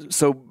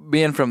 So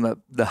being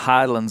from the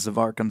highlands of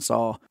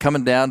Arkansas,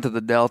 coming down to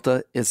the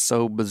Delta is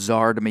so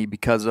bizarre to me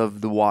because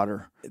of the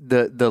water.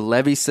 The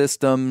levee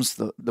systems,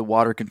 the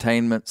water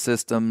containment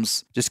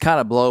systems just kind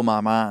of blow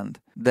my mind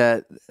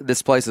that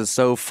this place is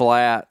so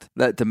flat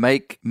that to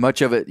make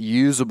much of it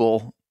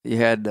usable, you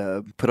had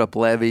to put up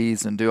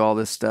levees and do all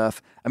this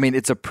stuff. I mean,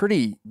 it's a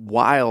pretty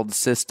wild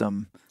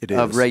system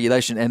of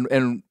regulation.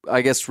 And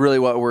I guess really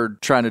what we're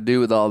trying to do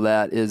with all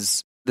that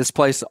is this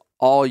place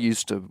all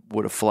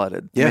would have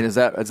flooded. Yeah. I mean, is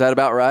that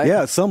about right?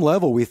 Yeah, at some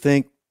level, we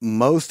think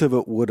most of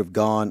it would have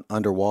gone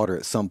underwater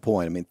at some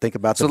point. I mean, think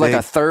about like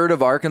a third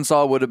of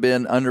Arkansas would have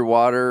been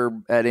underwater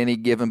at any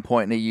given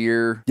point in a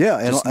year. Yeah,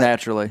 and just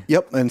naturally.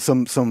 Yep, and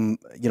some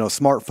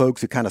smart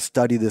folks who kind of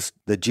study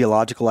the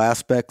geological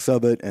aspects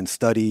of it and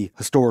study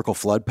historical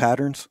flood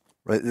patterns.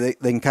 Right,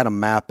 they can kind of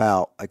map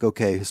out, like,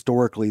 okay,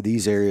 historically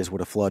these areas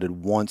would have flooded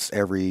once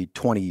every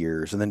 20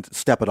 years, and then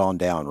step it on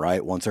down,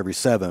 right? Once every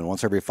 7,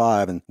 once every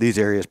 5, and these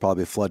areas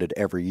probably flooded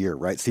every year,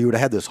 right? So you would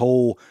have had this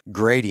whole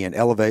gradient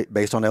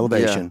based on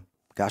elevation. Yeah.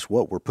 Gosh,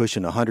 we're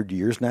pushing 100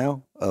 years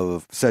now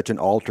of such an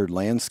altered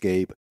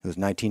landscape. It was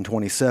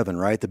 1927,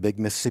 right? The big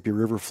Mississippi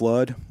River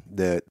flood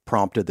that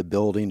prompted the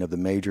building of the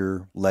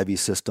major levee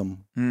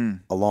system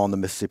along the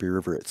Mississippi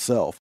River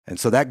itself. And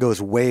so that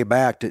goes way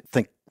back to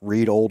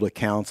read old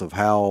accounts of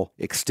how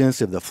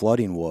extensive the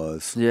flooding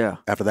was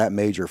after that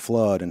major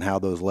flood and how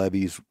those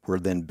levees were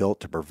then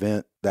built to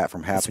prevent that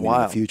from happening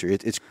in the future.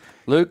 It's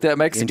Luke, that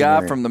makes a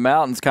guy from the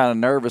mountains kind of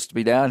nervous to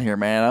be down here,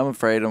 man. I'm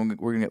afraid we're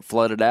going to get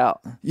flooded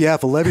out. Yeah,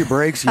 if a levee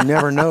breaks, you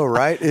never know,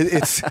 right?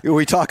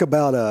 We talk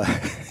about,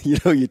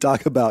 you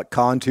talk about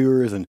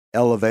contours and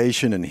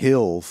elevation and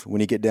hills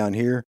when you get down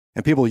here.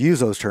 And people use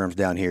those terms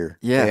down here.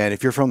 Yeah. And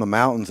if you're from the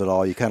mountains at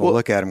all, you kind of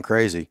look at them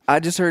crazy. I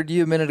just heard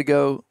you a minute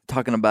ago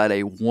talking about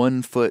a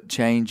 1 foot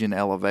change in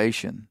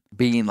elevation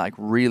being like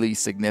really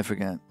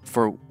significant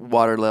for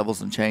water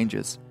levels and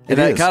changes. And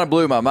that kind of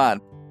blew my mind.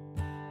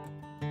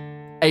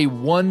 A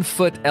 1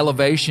 foot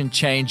elevation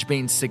change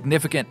being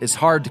significant is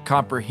hard to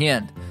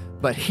comprehend,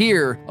 But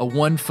here, a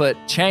 1 foot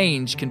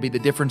change can be the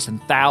difference in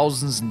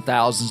thousands and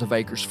thousands of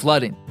acres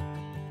flooding.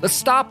 Let's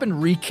stop and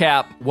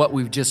recap what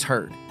we've just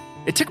heard.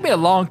 It took me a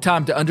long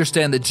time to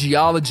understand the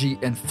geology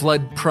and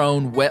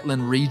flood-prone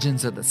wetland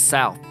regions of the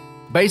South.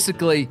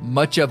 Basically,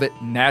 much of it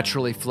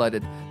naturally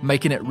flooded,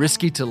 making it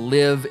risky to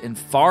live and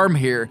farm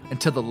here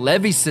until the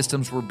levee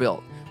systems were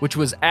built, which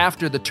was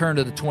after the turn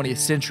of the 20th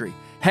century.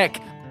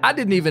 Heck, I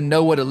didn't even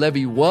know what a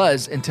levee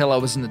was until I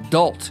was an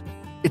adult.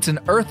 It's an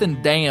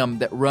earthen dam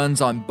that runs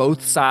on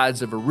both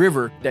sides of a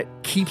river that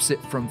keeps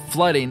it from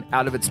flooding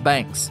out of its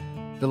banks.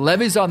 The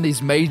levees on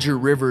these major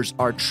rivers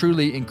are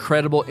truly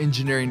incredible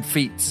engineering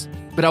feats.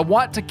 But I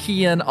want to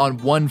key in on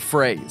one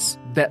phrase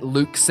that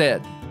Luke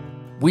said.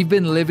 We've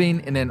been living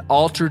in an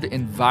altered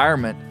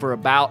environment for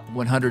about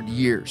 100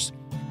 years.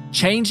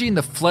 Changing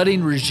the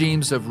flooding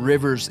regimes of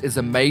rivers is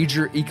a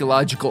major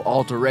ecological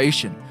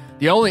alteration.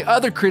 The only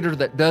other critter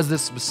that does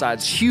this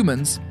besides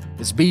humans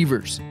is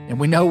beavers, and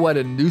we know what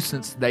a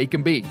nuisance they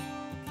can be.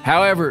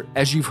 However,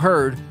 as you've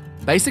heard,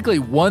 basically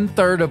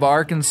 1/3 of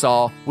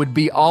Arkansas would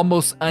be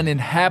almost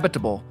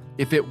uninhabitable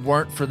if it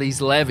weren't for these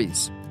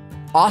levees.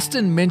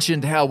 Austin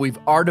mentioned how we've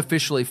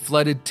artificially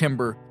flooded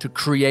timber to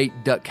create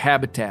duck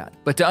habitat.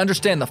 But to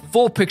understand the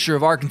full picture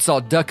of Arkansas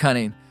duck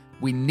hunting,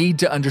 we need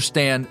to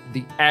understand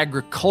the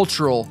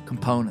agricultural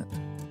component.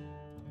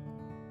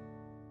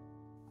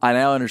 I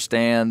now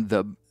understand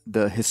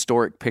the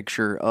historic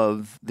picture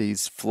of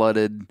these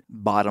flooded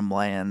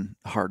bottomland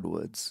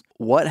hardwoods.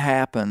 What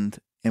happened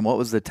and what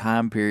was the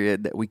time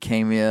period that we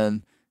came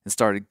in and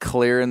started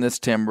clearing this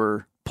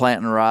timber,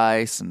 planting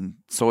rice and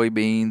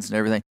soybeans and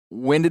everything?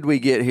 When did we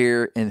get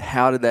here and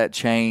how did that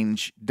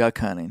change duck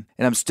hunting?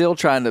 And I'm still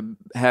trying to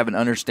have an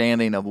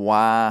understanding of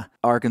why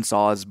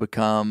Arkansas has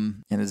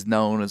become and is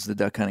known as the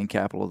duck hunting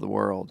capital of the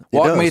world.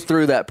 Walk me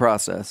through that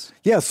process.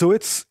 Yeah, so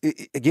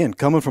again,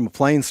 coming from the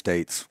plain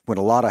states, when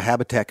a lot of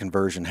habitat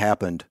conversion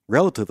happened,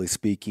 relatively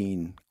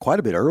speaking, quite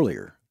a bit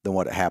earlier than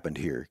what happened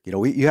here. You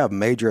know, you have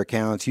major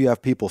accounts. You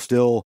have people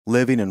still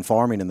living and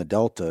farming in the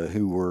Delta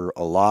who were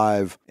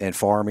alive and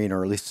farming,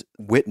 or at least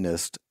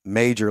witnessed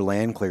major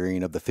land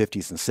clearing of the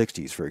 50s and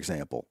 60s, for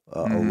example.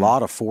 A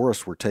lot of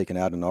forests were taken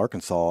out in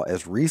Arkansas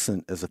as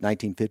recent as the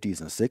 1950s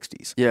and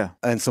 60s. Yeah.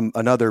 And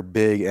another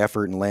big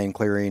effort in land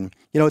clearing.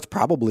 You know, it's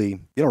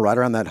probably, right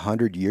around that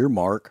 100-year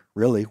mark,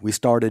 really. We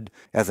started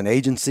as an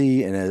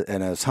agency and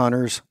as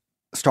hunters,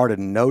 started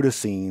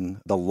noticing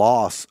the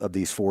loss of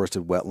these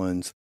forested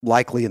wetlands,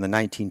 likely in the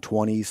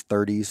 1920s,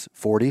 30s,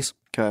 40s.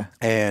 Okay.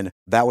 And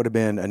that would have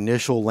been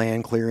initial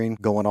land clearing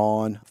going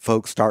on,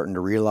 folks starting to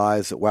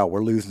realize that, wow,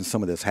 we're losing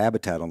some of this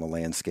habitat on the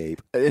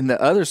landscape. And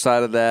the other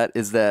side of that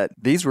is that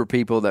these were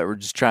people that were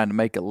just trying to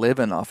make a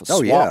living off of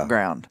swamp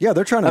ground. Yeah,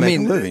 they're trying to make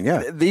a living,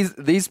 yeah.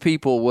 These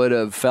people would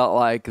have felt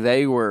like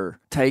they were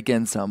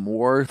taking some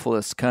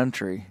worthless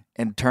country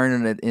and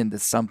turning it into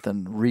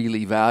something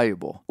really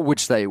valuable,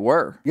 which they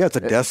were. Yeah, it's a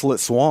desolate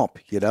swamp,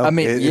 I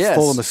mean, it's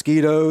full of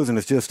mosquitoes and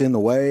it's just in the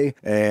way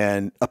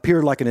and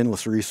appeared like an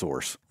endless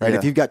resource, right? Yeah.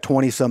 If you've got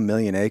 20-some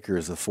million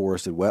acres of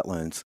forested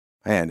wetlands,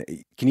 man,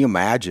 can you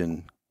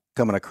imagine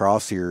coming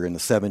across here in the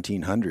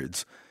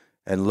 1700s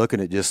and looking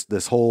at just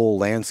this whole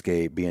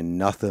landscape being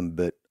nothing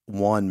but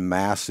one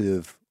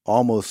massive,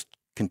 almost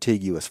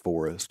contiguous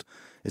forest?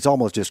 It's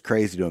almost just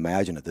crazy to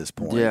imagine at this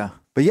point. Yeah.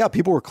 But yeah,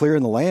 people were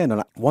clearing the land.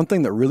 And one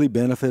thing that really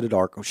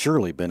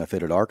surely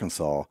benefited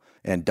Arkansas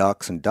and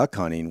ducks and duck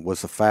hunting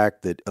was the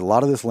fact that a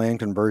lot of this land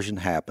conversion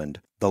happened.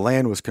 The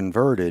land was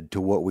converted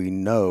to what we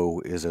know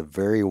is a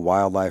very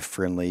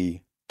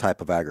wildlife-friendly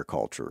type of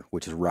agriculture,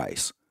 which is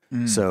rice.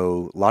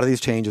 So a lot of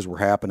these changes were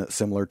happening at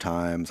similar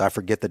times. I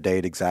forget the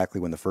date exactly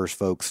when the first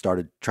folks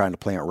started trying to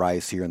plant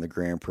rice here in the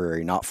Grand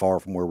Prairie, not far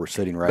from where we're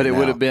sitting right now. But it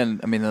would have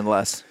been, in the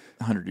last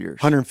 100 years.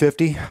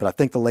 150, but I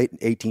think the late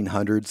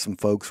 1800s, some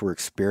folks were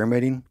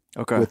experimenting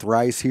with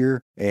rice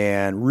here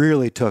and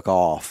really took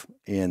off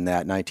in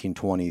that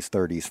 1920s,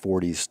 30s,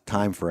 40s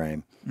time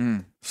frame.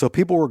 So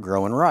people were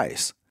growing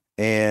rice.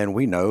 And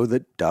we know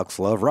that ducks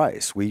love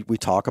rice. We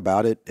talk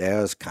about it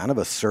as kind of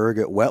a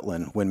surrogate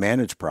wetland when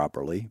managed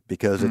properly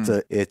because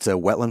it's a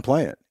wetland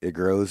plant. It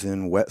grows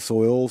in wet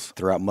soils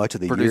throughout much of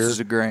the year.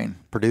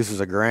 Produces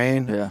a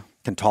grain. Yeah.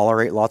 Can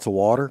tolerate lots of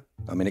water.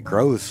 It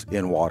grows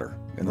in water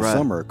in the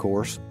summer, of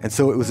course. And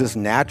so it was this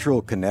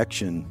natural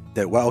connection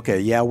that,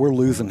 we're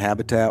losing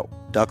habitat.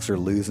 Ducks are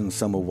losing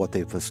some of what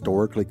they've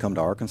historically come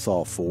to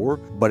Arkansas for,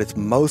 but it's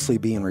mostly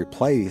being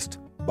replaced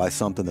by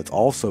something that's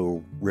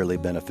also really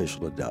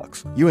beneficial to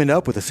ducks. You end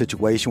up with a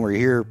situation where you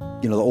hear,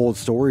 the old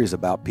stories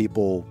about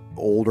people,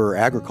 older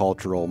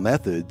agricultural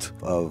methods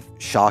of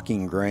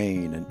shocking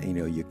grain and,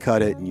 you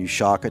cut it and you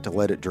shock it to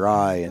let it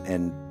dry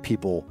and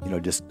people,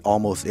 just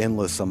almost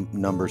endless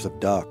numbers of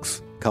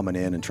ducks coming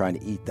in and trying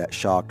to eat that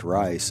shocked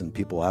rice and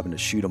people having to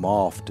shoot them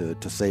off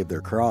to save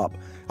their crop.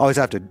 I always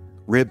have to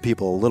rib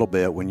people a little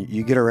bit when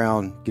you get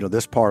around,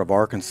 this part of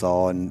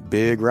Arkansas and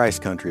big rice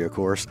country, of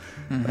course,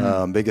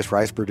 biggest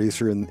rice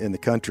producer in the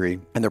country,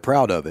 and they're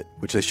proud of it,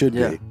 which they should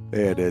be.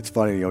 And it's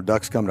funny,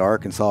 ducks come to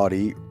Arkansas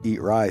to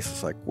eat rice.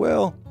 It's like,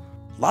 well,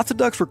 lots of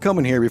ducks were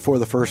coming here before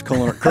the first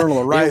kernel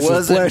of rice. It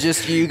wasn't was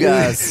just you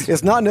guys.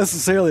 It's not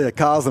necessarily a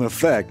cause and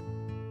effect.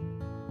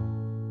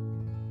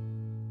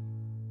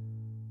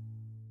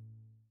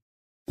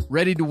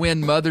 Ready to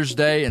win Mother's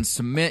Day and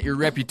cement your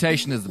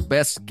reputation as the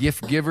best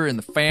gift giver in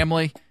the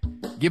family?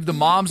 Give the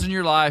moms in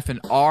your life an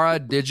Aura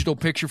digital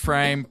picture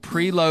frame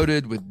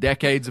preloaded with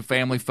decades of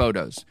family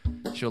photos.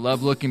 She'll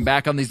love looking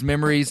back on these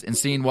memories and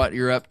seeing what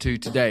you're up to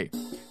today.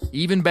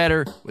 Even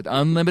better, with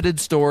unlimited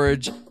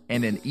storage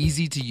and an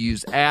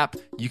easy-to-use app,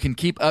 you can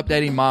keep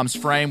updating mom's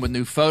frame with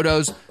new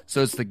photos,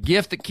 so it's the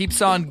gift that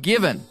keeps on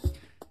giving.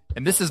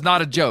 And this is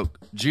not a joke.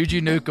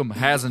 Juju Nukem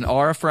has an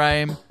Aura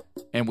frame,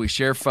 and we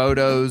share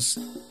photos,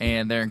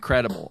 and they're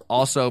incredible.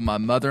 Also, my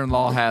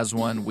mother-in-law has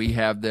one. We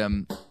have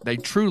them. They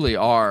truly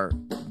are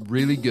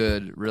really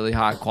good, really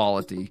high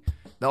quality.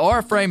 The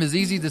Aura frame is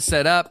easy to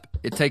set up.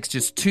 It takes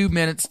just 2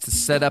 minutes to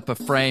set up a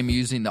frame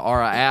using the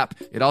Aura app.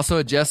 It also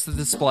adjusts the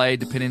display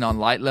depending on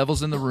light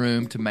levels in the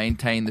room to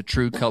maintain the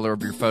true color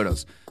of your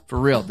photos. For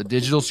real, the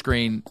digital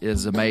screen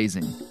is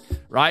amazing.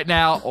 Right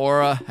now,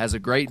 Aura has a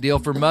great deal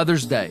for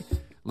Mother's Day.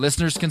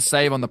 Listeners can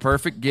save on the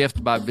perfect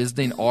gift by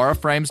visiting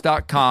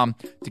auraframes.com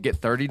to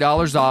get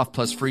 $30 off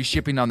plus free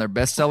shipping on their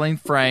best-selling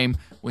frame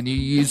when you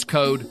use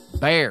code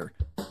BEAR,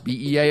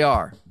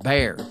 B-E-A-R,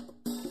 BEAR.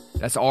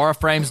 That's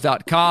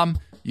auraframes.com.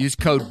 Use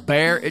code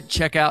BEAR at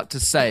checkout to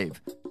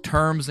save.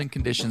 Terms and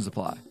conditions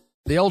apply.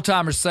 The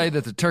old-timers say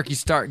that the turkeys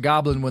start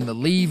gobbling when the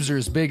leaves are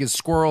as big as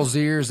squirrels'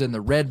 ears and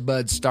the red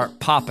buds start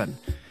popping.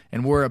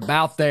 And we're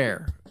about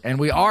there. And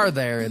we are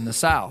there in the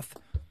South.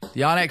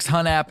 The onX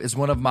Hunt app is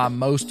one of my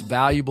most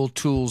valuable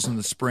tools in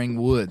the spring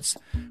woods.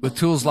 With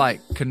tools like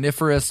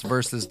coniferous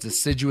versus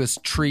deciduous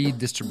tree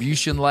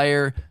distribution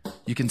layer,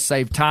 you can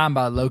save time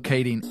by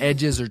locating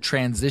edges or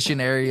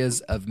transition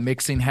areas of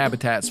mixing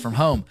habitats from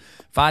home.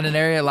 Find an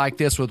area like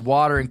this with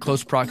water in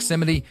close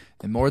proximity,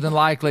 and more than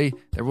likely,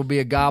 there will be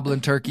a gobbling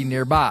turkey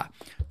nearby.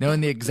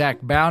 Knowing the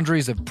exact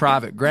boundaries of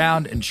private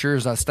ground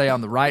ensures I stay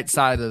on the right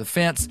side of the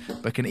fence,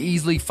 but can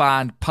easily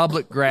find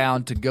public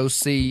ground to go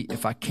see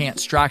if I can't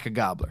strike a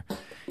gobbler.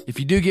 If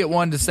you do get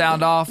one to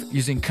sound off,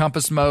 using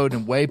compass mode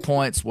and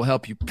waypoints will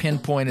help you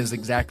pinpoint his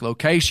exact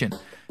location,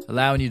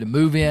 allowing you to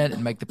move in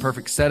and make the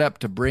perfect setup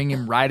to bring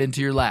him right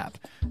into your lap.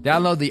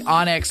 Download the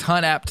onX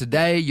Hunt app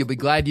today. You'll be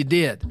glad you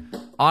did.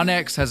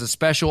 onX has a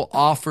special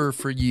offer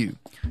for you.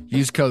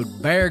 Use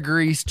code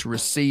BEARGREASE to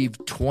receive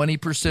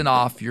 20%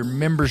 off your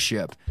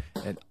membership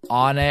at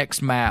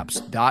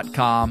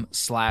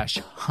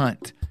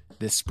onxmaps.com/hunt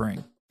this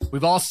spring.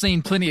 We've all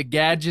seen plenty of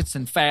gadgets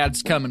and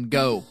fads come and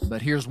go,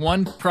 but here's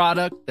one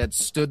product that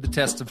stood the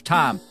test of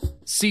time: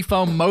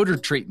 Seafoam motor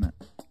treatment.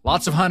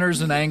 Lots of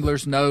hunters and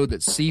anglers know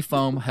that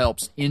Seafoam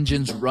helps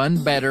engines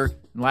run better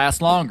and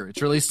last longer.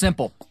 It's really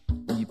simple.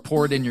 When you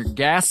pour it in your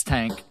gas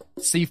tank,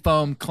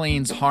 Seafoam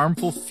cleans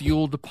harmful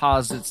fuel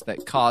deposits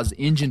that cause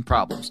engine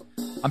problems.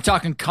 I'm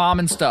talking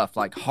common stuff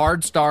like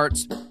hard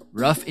starts,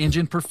 rough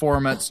engine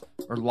performance,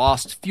 or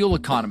lost fuel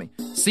economy.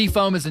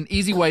 Seafoam is an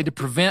easy way to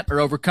prevent or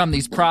overcome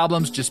these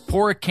problems. Just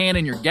pour a can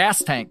in your gas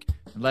tank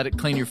and let it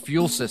clean your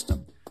fuel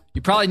system.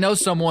 You probably know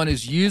someone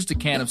who's used a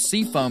can of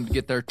Seafoam to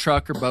get their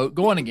truck or boat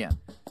going again.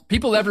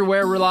 People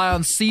everywhere rely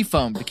on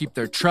Seafoam to keep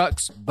their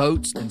trucks,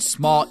 boats, and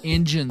small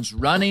engines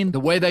running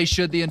the way they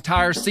should the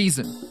entire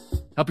season.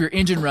 Help your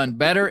engine run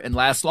better and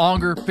last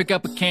longer. Pick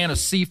up a can of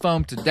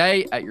Seafoam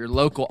today at your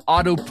local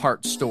auto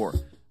parts store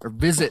or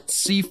visit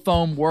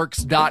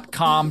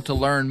seafoamworks.com to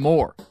learn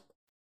more.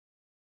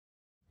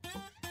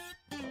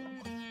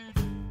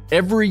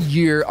 Every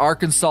year,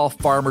 Arkansas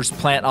farmers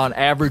plant on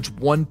average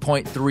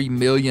 1.3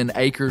 million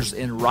acres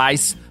in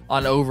rice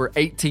on over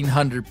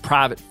 1,800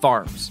 private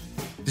farms.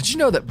 Did you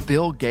know that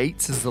Bill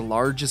Gates is the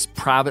largest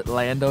private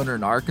landowner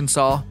in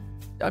Arkansas?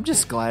 I'm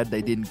just glad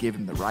they didn't give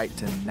him the right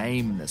to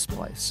name this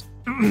place.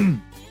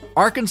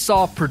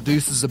 Arkansas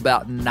produces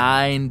about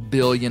 9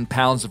 billion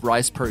pounds of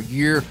rice per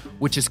year,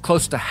 which is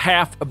close to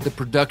half of the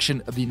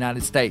production of the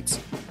United States.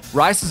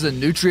 Rice is a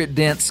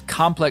nutrient-dense,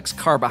 complex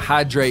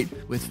carbohydrate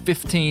with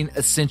 15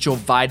 essential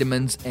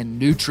vitamins and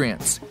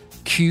nutrients.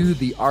 Cue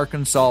the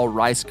Arkansas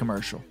rice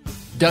commercial.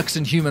 Ducks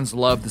and humans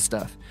love the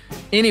stuff.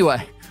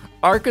 Anyway,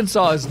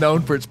 Arkansas is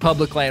known for its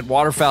public land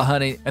waterfowl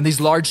hunting, and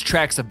these large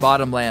tracts of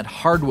bottomland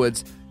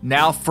hardwoods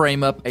now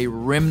frame up a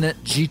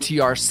remnant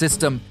GTR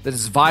system that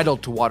is vital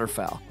to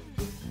waterfowl.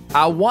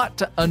 I want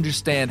to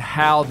understand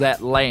how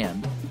that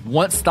land,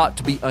 once thought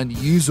to be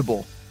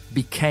unusable,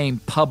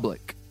 became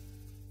public.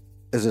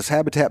 As this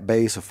habitat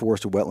base of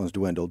forested wetlands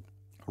dwindled,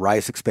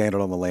 rice expanded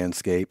on the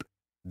landscape.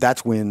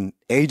 That's when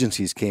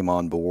agencies came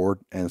on board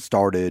and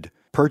started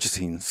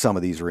purchasing some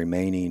of these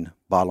remaining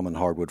bottomland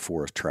hardwood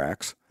forest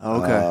tracts.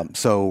 Okay.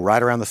 So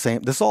right around the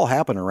same, this all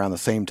happened around the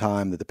same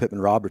time that the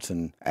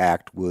Pittman-Robertson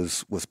Act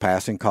was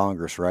passed in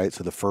Congress, right?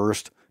 So the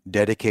first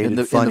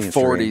dedicated funding in the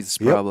 40s,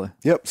 stream. probably.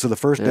 Yep. So the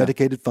first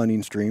dedicated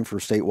funding stream for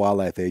state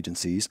wildlife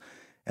agencies.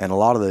 And a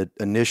lot of the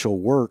initial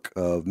work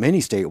of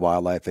many state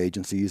wildlife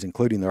agencies,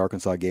 including the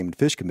Arkansas Game and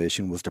Fish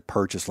Commission, was to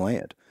purchase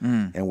land.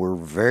 And we're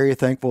very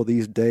thankful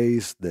these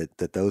days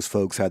that those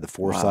folks had the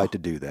foresight to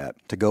do that,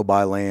 to go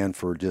buy land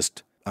for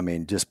just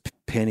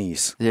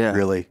pennies,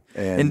 really.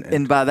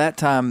 And by that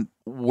time,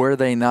 were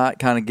they not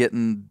kind of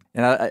getting,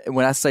 and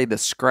when I say the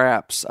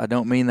scraps, I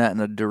don't mean that in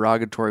a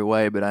derogatory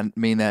way, but I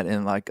mean that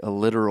in like a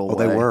literal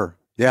way. They were.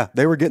 Yeah,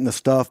 they were getting the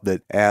stuff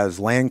that as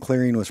land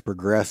clearing was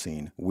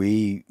progressing,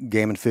 we,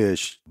 Game and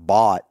Fish,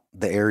 bought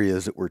the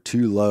areas that were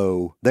too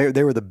low.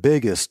 They were the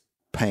biggest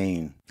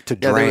pain to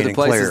drain they were the and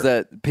places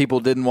clear. that people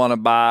didn't want to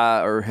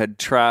buy or had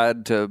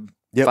tried to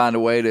find a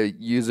way to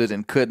use it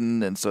and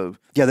couldn't, and so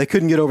they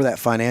couldn't get over that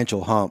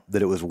financial hump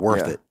that it was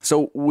worth it.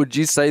 So would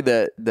you say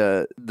that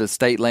the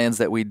state lands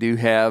that we do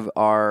have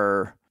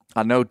are,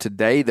 I know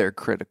today they're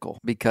critical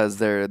because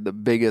they're the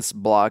biggest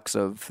blocks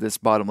of this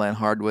bottomland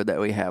hardwood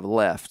that we have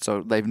left.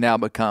 So they've now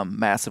become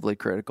massively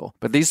critical.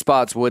 But these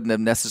spots wouldn't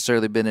have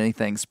necessarily been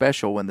anything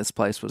special when this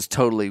place was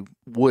totally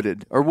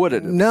wooded, or would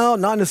it have? No,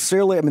 not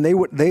necessarily. I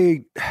mean,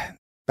 they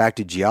back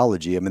to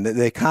geology. I mean,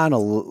 they kind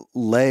of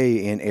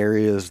lay in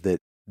areas that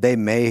they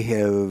may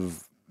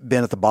have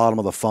been at the bottom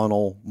of the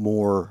funnel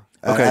more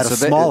at a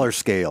smaller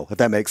scale, if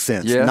that makes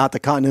sense. Yeah. Not the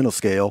continental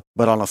scale,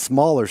 but on a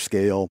smaller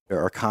scale,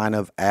 are kind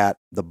of at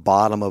the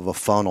bottom of a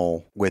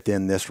funnel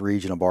within this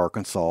region of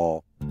Arkansas.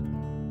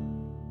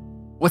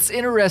 What's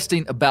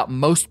interesting about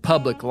most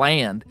public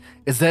land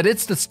is that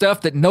it's the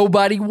stuff that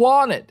nobody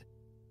wanted.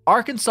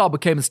 Arkansas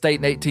became a state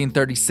in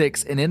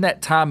 1836, and in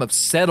that time of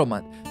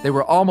settlement, they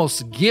were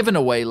almost giving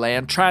away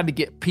land, trying to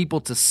get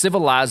people to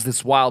civilize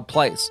this wild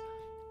place.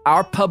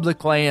 Our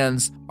public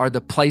lands are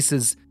the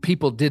places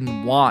people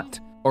didn't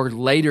want or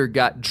later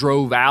got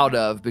drove out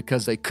of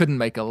because they couldn't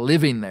make a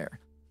living there.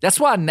 That's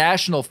why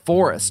national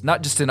forests,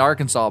 not just in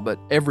Arkansas but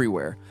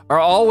everywhere, are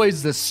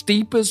always the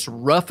steepest,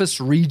 roughest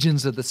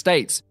regions of the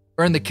states.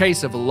 Or in the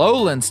case of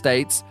lowland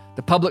states,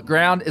 the public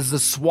ground is the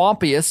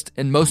swampiest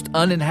and most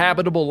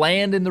uninhabitable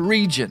land in the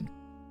region.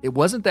 It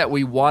wasn't that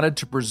we wanted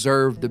to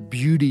preserve the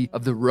beauty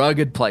of the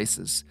rugged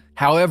places.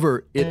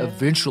 However, it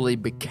eventually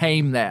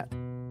became that.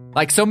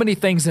 Like so many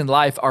things in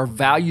life, our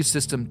value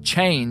system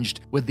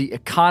changed with the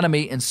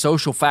economy and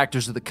social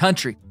factors of the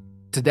country.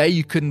 Today,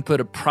 you couldn't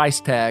put a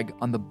price tag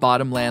on the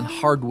bottomland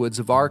hardwoods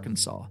of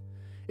Arkansas.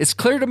 It's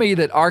clear to me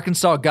that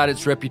Arkansas got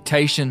its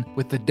reputation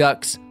with the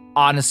ducks,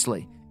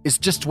 honestly. It's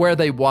just where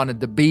they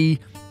wanted to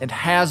be and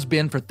has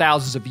been for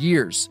thousands of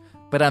years.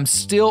 But I'm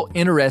still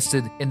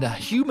interested in the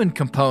human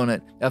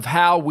component of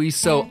how we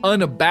so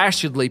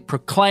unabashedly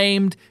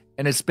proclaimed,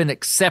 and it's been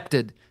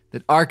accepted,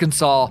 that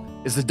Arkansas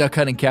is the duck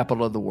hunting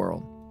capital of the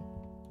world.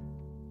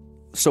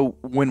 So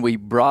when we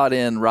brought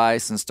in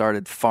rice and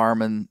started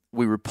farming,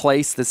 we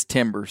replaced this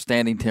timber,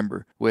 standing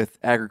timber, with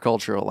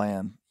agricultural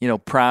land. You know,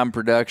 prime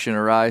production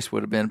of rice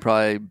would have been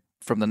probably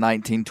from the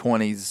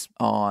 1920s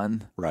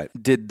on. Right.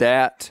 Did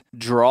that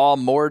draw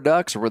more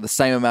ducks, or were the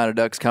same amount of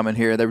ducks coming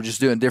here? They were just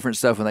doing different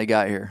stuff when they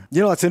got here.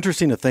 You know, it's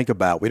interesting to think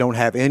about. We don't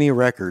have any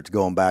records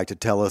going back to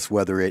tell us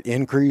whether it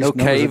increased. No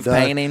cave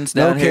paintings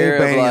down here.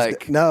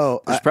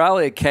 There's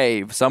probably a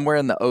cave somewhere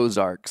in the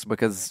Ozarks,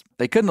 because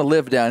they couldn't have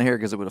lived down here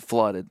because it would have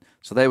flooded.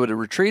 So they would have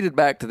retreated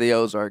back to the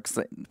Ozarks.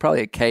 Probably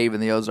a cave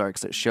in the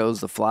Ozarks that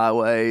shows the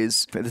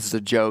flyways. This is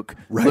a joke.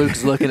 Right.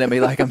 Luke's looking at me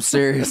like I'm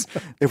serious.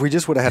 If we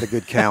just would have had a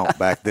good count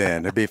back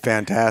then, it'd be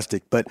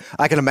fantastic. But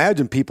I can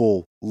imagine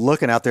people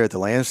looking out there at the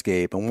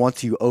landscape, and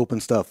once you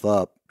open stuff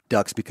up,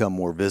 ducks become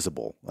more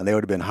visible. And they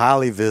would have been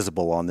highly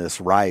visible on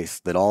this rice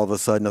that all of a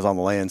sudden is on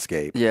the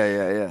landscape.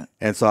 Yeah.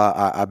 And so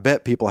I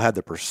bet people had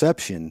the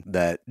perception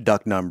that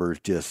duck numbers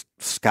just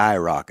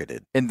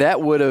skyrocketed. And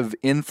that would have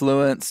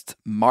influenced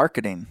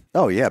marketing.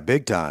 Oh yeah,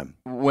 big time.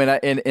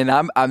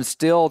 I'm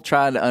still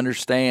trying to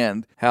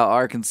understand how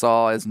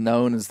Arkansas is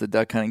known as the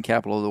duck hunting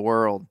capital of the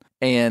world.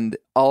 And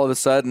all of a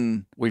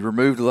sudden, we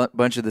removed a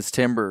bunch of this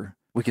timber.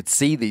 We could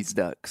see these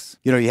ducks.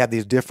 You know, you have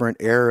these different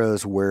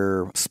eras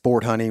where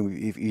sport hunting,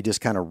 if you just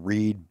kind of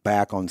read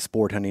back on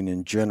sport hunting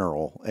in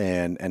general,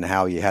 and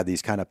how you had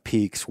these kind of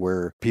peaks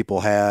where people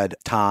had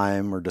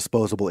time or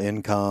disposable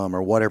income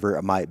or whatever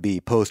it might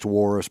be,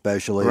 post-war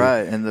especially.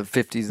 Right, in the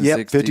 50s and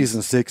 60s. 50s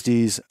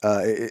and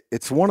 60s.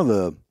 It's one of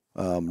the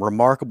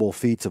remarkable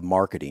feats of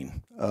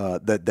marketing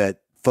that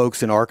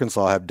folks in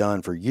Arkansas have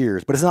done for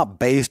years, but it's not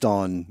based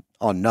on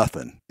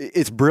nothing.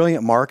 It's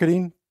brilliant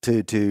marketing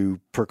to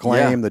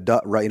proclaim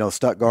the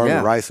Stuttgart,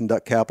 the rice and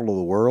duck capital of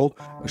the world.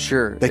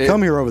 Sure. They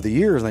come here over the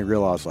years and they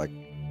realize, like,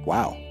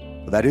 wow,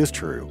 that is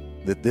true.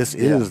 That this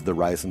is the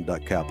rice and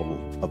duck capital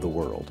of the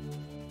world.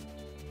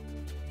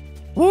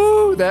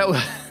 Woo! That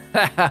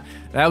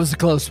was a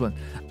close one.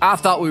 I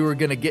thought we were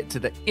going to get to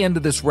the end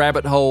of this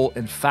rabbit hole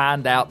and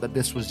find out that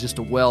this was just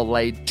a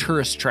well-laid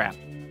tourist trap.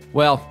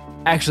 Well,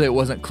 actually, it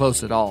wasn't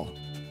close at all.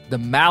 The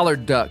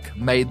mallard duck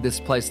made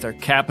this place their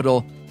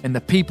capital, and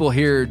the people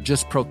here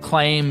just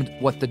proclaimed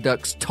what the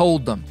ducks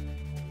told them.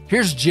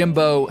 Here's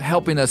Jimbo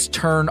helping us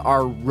turn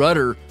our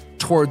rudder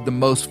toward the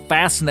most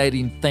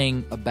fascinating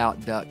thing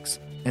about ducks.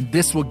 and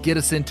this will get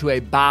us into a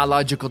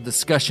biological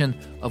discussion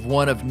of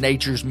one of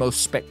nature's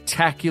most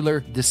spectacular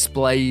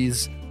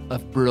displays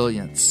of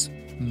brilliance,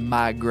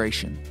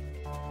 migration.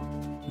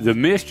 The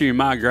mystery of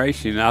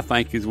migration, I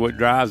think, is what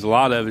drives a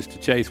lot of us to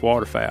chase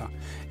waterfowl.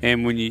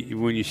 And when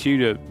you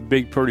shoot a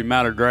big, pretty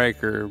mallard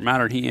drake or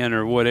mallard hen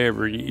or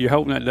whatever, you're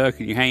holding that duck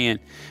in your hand,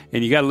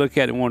 and you got to look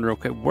at it and wonder,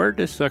 okay, where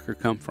did this sucker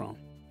come from?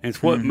 And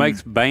it's what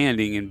makes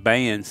banding and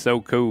bands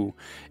so cool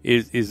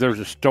is there's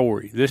a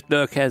story. This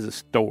duck has a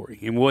story,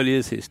 and what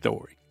is his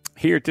story?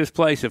 Here at this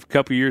place, a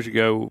couple years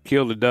ago,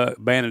 killed a duck,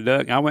 banded a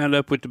duck. I wound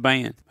up with the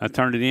band. I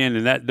turned it in,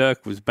 and that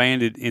duck was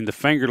banded in the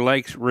Finger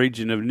Lakes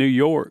region of New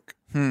York.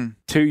 2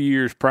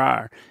 years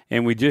prior,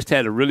 and we just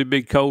had a really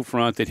big cold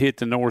front that hit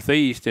the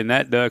northeast, and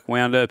that duck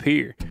wound up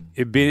here.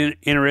 It'd been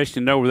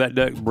interesting to know where that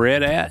duck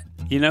bred at,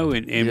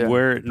 and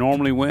where it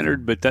normally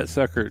wintered, but that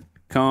sucker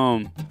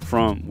come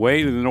from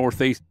way to the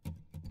northeast.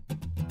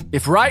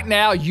 If right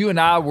now you and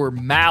I were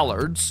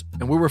mallards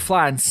and we were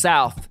flying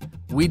south,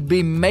 we'd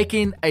be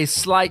making a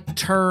slight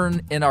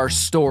turn in our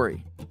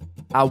story.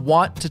 I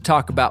want to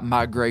talk about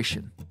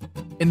migration.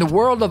 In the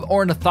world of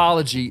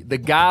ornithology, the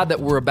guy that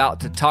we're about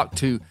to talk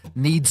to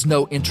needs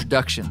no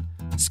introduction.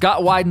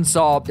 Scott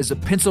Weidensaw is a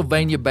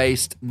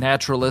Pennsylvania-based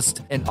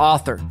naturalist and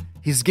author.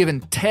 He's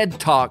given TED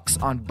Talks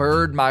on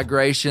bird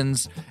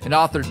migrations and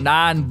authored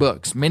 9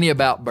 books, many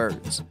about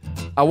birds.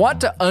 I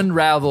want to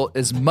unravel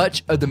as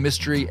much of the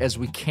mystery as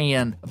we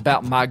can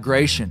about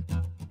migration.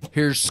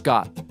 Here's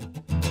Scott.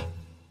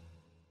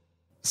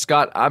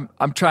 Scott,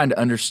 I'm trying to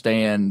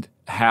understand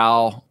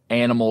how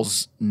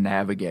animals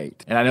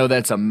navigate. And I know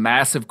that's a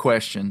massive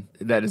question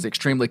that is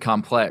extremely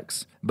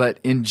complex, but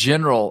in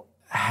general,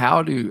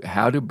 how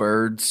do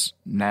birds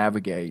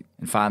navigate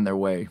and find their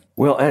way?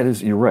 Well,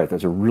 you're right.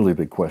 That's a really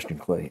big question,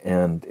 Clay.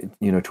 And,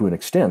 to an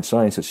extent,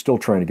 science is still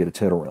trying to get its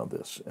head around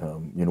this.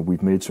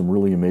 We've made some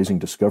really amazing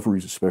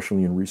discoveries,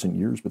 especially in recent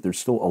years, but there's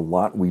still a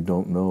lot we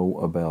don't know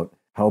about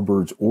how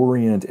birds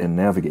orient and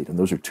navigate. And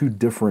those are two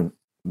different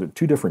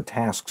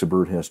tasks a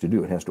bird has to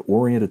do. It has to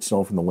orient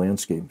itself in the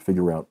landscape,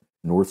 figure out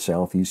north,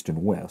 south, east,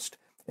 and west.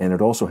 And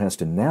it also has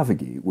to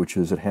navigate, which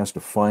is it has to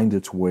find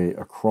its way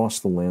across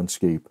the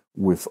landscape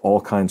with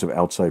all kinds of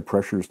outside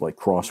pressures like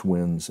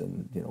crosswinds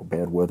and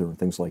bad weather and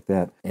things like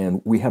that.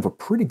 And we have a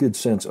pretty good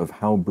sense of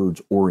how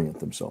birds orient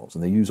themselves.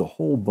 And they use a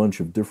bunch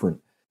of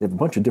different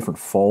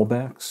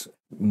fallbacks.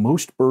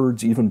 Most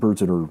birds, even birds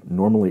that are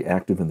normally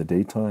active in the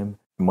daytime,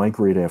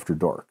 migrate after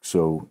dark.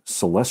 So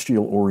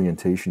celestial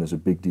orientation is a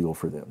big deal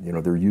for them.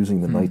 They're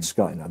using the night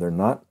sky. Now, they're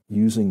not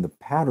using the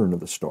pattern of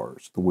the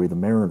stars the way the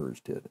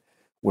mariners did.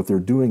 What they're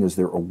doing is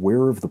they're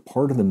aware of the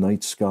part of the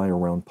night sky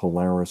around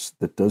Polaris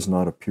that does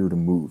not appear to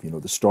move.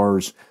 The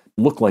stars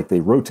look like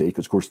they rotate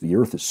because, of course, the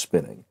Earth is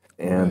spinning.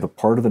 And the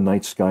part of the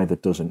night sky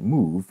that doesn't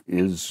move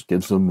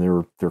gives them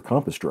their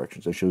compass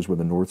directions. It shows where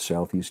the north,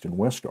 south, east, and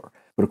west are.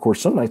 But, of course,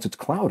 some nights it's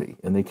cloudy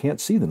and they can't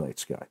see the night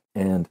sky.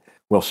 And,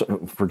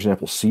 for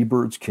example,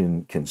 seabirds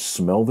can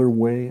smell their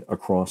way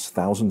across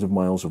thousands of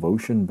miles of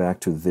ocean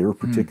back to their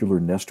particular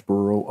nest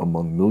burrow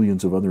among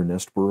millions of other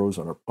nest burrows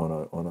on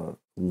a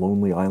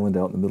lonely island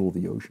out in the middle of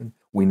the ocean.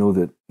 We know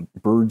that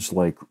birds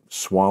like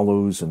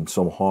swallows and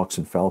some hawks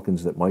and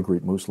falcons that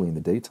migrate mostly in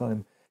the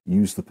daytime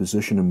use the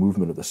position and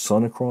movement of the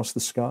sun across the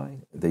sky.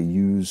 They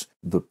use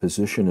the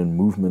position and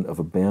movement of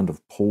a band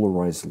of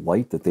polarized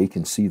light that they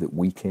can see that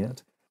we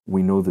can't.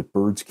 We know that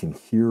birds can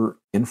hear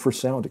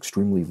infrasound,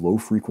 extremely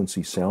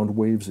low-frequency sound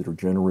waves that are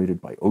generated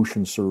by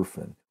ocean surf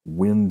and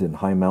wind and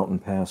high mountain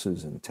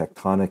passes and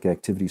tectonic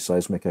activity,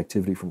 seismic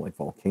activity from like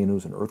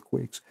volcanoes and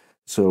earthquakes.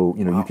 So,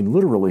 you can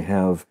literally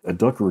have a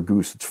duck or a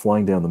goose that's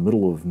flying down the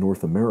middle of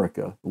North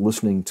America,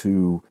 listening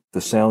to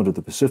the sound of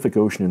the Pacific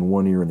Ocean in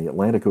one ear and the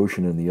Atlantic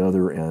Ocean in the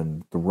other,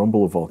 and the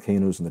rumble of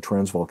volcanoes and the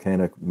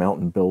transvolcanic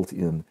mountain belt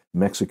in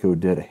Mexico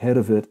dead ahead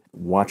of it,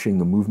 watching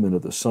the movement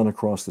of the sun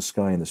across the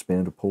sky in this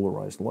band of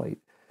polarized light.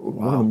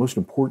 One of the most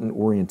important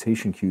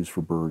orientation cues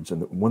for birds,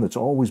 and the one that's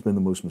always been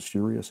the most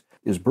mysterious,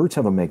 is birds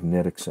have a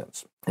magnetic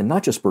sense. And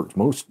not just birds.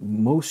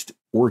 Most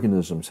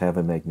organisms have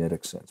a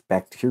magnetic sense.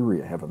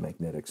 Bacteria have a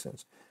magnetic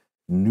sense.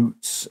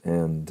 Newts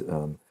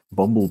and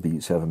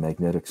bumblebees have a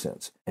magnetic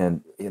sense.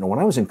 And, when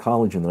I was in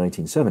college in the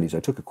 1970s,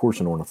 I took a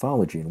course in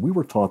ornithology, and we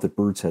were taught that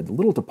birds had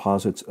little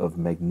deposits of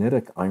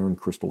magnetic iron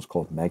crystals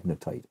called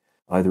magnetite,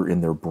 either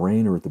in their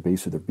brain or at the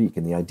base of their beak.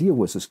 And the idea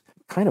was this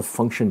kind of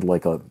functioned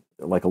like a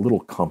little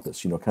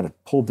compass, kind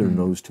of pulled their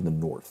nose to the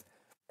north.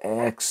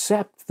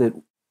 Except that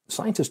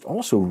scientists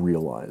also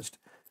realized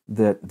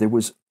that there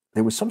was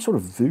some sort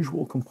of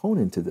visual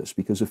component to this,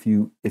 because if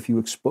you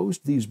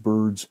exposed these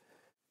birds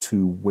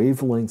to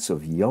wavelengths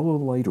of yellow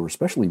light or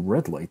especially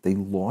red light, they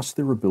lost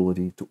their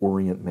ability to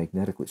orient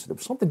magnetically. So there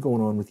was something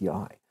going on with the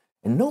eye.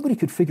 And nobody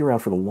could figure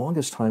out for the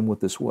longest time what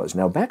this was.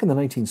 Now, back in the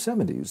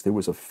 1970s, there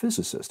was a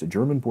physicist, a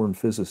German-born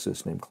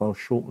physicist named Klaus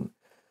Schulten,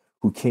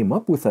 who came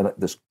up with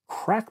this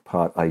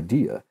crackpot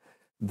idea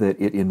that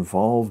it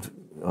involved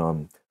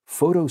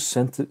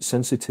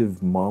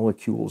photosensitive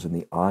molecules in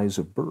the eyes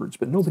of birds,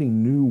 but nobody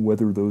knew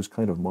whether those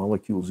kind of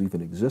molecules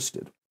even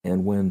existed.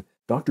 And when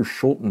Dr.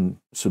 Schulten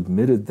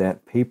submitted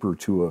that paper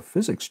to a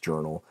physics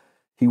journal,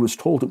 he was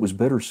told it was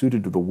better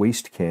suited to the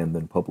waste can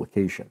than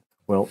publication.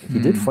 Well, he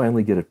did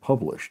finally get it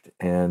published,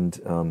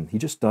 and he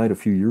just died a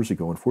few years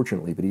ago,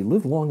 unfortunately, but he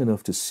lived long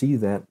enough to see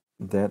that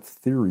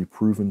theory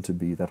proven to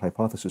be, that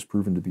hypothesis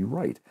proven to be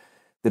right.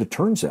 That it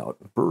turns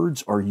out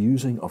birds are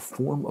using a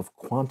form of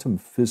quantum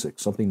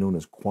physics, something known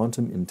as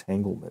quantum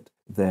entanglement,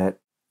 that,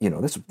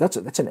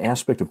 that's an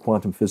aspect of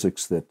quantum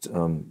physics that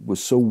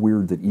was so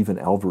weird that even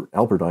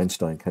Albert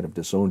Einstein kind of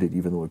disowned it,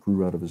 even though it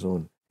grew out of his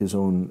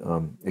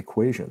own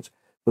equations.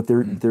 But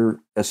they're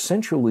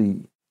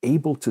essentially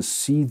able to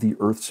see the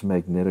Earth's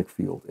magnetic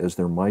field as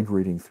they're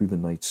migrating through the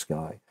night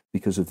sky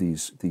because of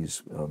these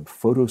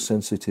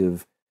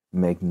photosensitive,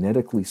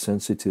 magnetically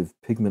sensitive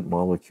pigment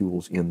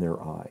molecules in their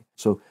eye.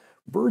 So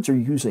birds are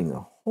using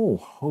a whole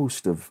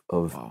host of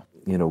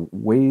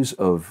ways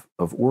of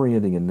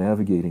orienting and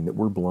navigating that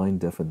we're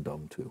blind, deaf, and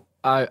dumb to.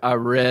 I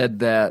read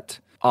that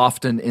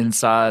often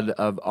inside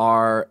of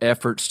our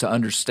efforts to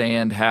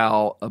understand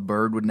how a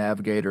bird would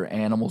navigate or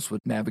animals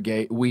would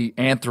navigate, we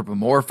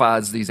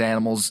anthropomorphize these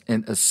animals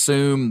and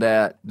assume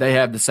that they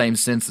have the same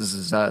senses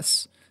as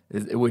us,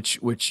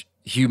 which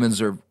humans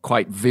are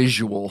quite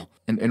visual.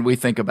 And we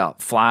think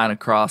about flying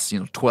across,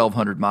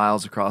 1,200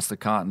 miles across the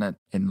continent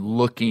and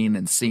looking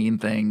and seeing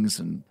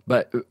things.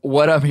 But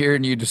what I'm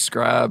hearing you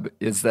describe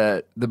is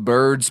that the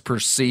birds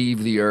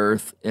perceive the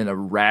earth in a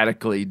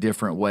radically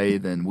different way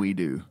than we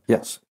do.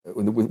 Yes,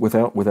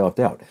 without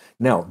doubt.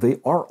 Now, they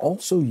are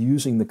also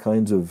using the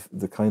kind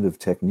of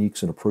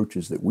techniques and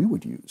approaches that we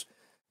would use.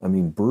 I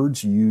mean,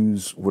 birds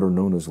use what are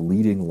known as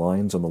leading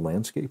lines on the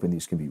landscape, and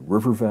these can be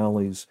river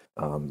valleys,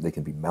 they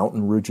can be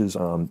mountain ridges.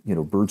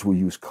 Birds will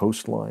use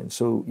coastlines.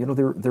 So,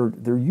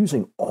 they're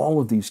using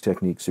all of these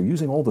techniques. They're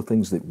using all the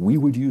things that we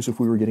would use if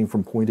we were getting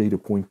from point A to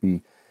point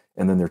B,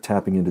 and then they're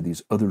tapping into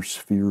these other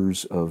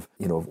spheres of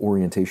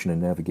orientation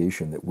and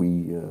navigation that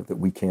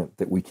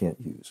we can't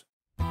use.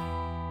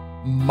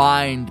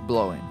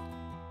 Mind-blowing.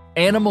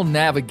 Animal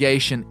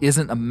navigation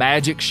isn't a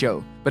magic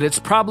show, but it's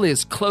probably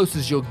as close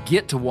as you'll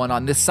get to one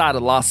on this side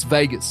of Las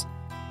Vegas.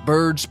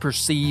 Birds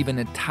perceive an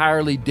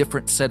entirely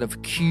different set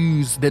of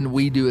cues than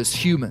we do as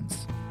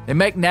humans. They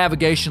make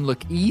navigation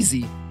look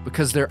easy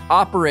because they're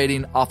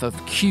operating off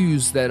of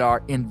cues that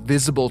are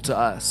invisible to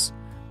us.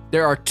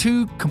 There are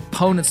two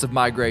components of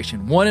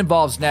migration. One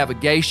involves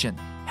navigation.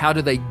 How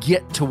do they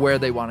get to where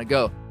they want to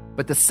go?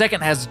 But the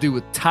second has to do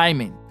with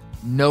timing,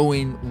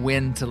 knowing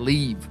when to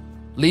leave.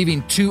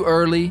 Leaving too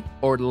early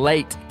or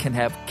late can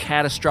have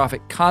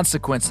catastrophic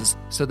consequences,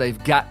 so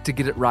they've got to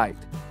get it right.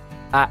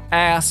 I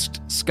asked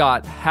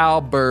Scott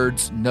how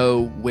birds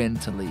know when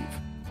to leave.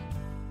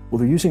 Well,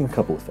 they're using a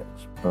couple of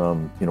things.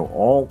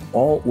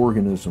 All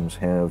organisms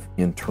have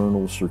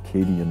internal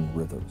circadian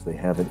rhythms. They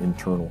have an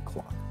internal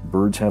clock.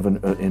 Birds have an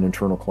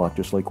internal clock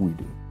just like we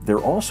do. They're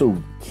also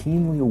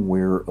keenly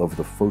aware of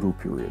the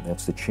photoperiod.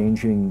 That's the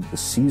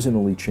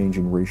seasonally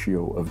changing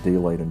ratio of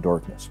daylight and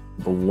darkness.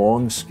 The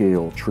long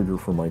scale trigger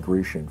for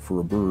migration for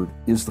a bird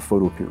is the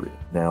photoperiod.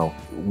 Now,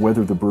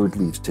 whether the bird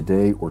leaves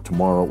today or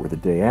tomorrow or the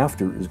day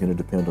after is going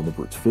to depend on the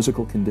bird's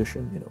physical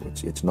condition.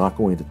 It's not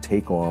going to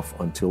take off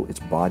until its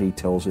body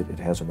tells it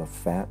has enough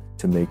fat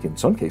to make, in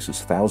some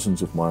cases,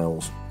 thousands of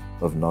miles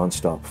of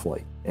nonstop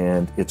flight.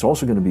 And it's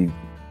also going to be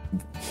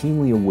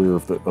keenly aware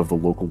of the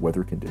local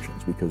weather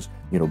conditions, because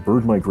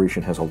bird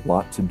migration has a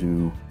lot to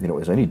do,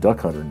 as any duck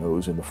hunter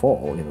knows, in the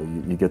fall.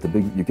 You get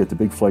the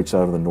big flights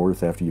out of the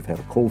north after you've had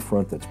a cold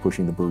front that's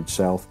pushing the birds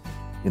south.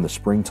 In the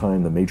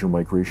springtime, the major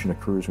migration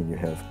occurs when you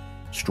have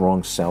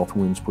strong south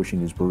winds pushing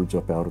these birds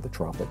up out of the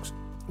tropics.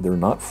 They're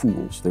not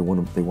fools. They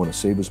want to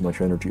save as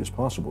much energy as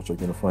possible. So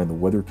they're going to find the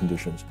weather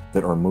conditions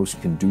that are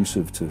most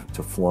conducive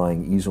to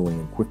flying easily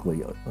and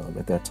quickly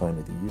at that time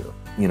of the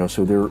year.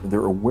 So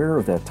they're aware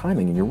of that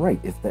timing. And you're right.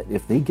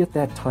 If they get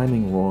that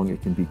timing wrong,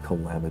 it can be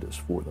calamitous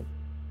for them.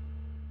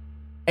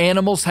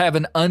 Animals have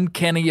an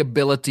uncanny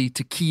ability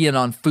to key in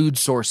on food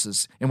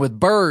sources. And with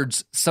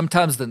birds,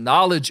 sometimes the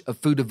knowledge of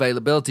food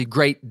availability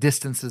great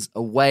distances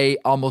away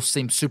almost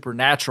seems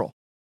supernatural.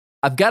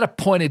 I've got a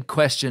pointed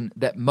question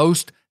that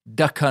most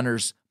duck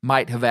hunters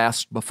might have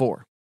asked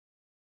before.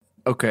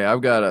 Okay, I've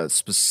got a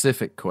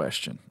specific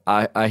question.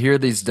 I hear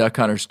these duck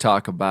hunters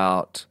talk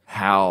about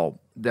how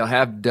they'll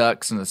have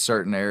ducks in a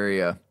certain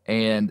area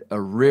and a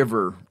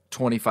river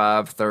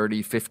 25,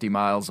 30, 50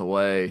 miles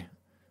away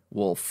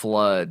will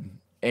flood.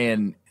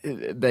 And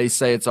they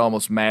say it's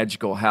almost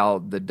magical how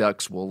the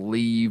ducks will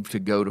leave to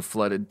go to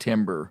flooded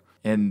timber.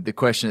 And the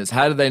question is,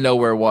 how do they know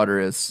where water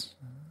is?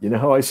 You know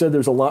how I said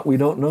there's a lot we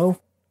don't know?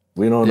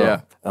 We don't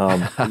know.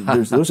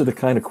 Those are the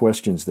kind of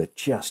questions that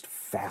just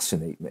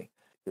fascinate me.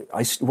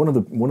 One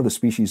of the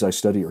species I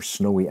study are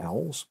snowy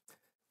owls,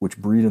 which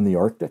breed in the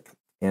Arctic,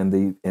 and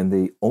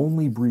they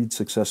only breed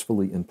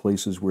successfully in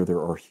places where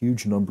there are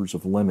huge numbers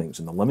of lemmings,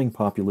 and the lemming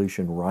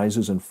population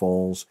rises and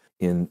falls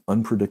in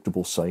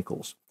unpredictable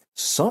cycles.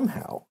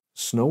 Somehow,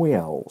 snowy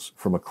owls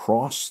from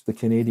across the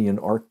Canadian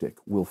Arctic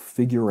will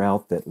figure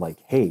out that,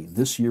 hey,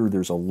 this year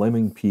there's a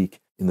lemming peak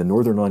in the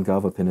northern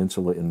Angava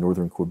Peninsula in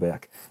northern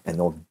Quebec, and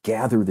they'll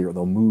gather there.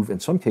 They'll move, in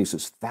some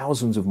cases,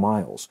 thousands of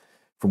miles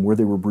from where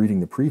they were breeding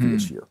the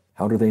previous year.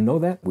 How do they know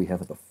that? We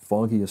haven't the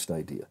foggiest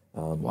idea.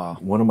 Wow.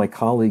 One of my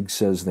colleagues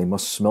says they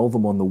must smell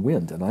them on the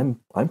wind, and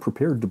I'm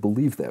prepared to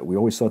believe that. We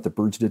always thought that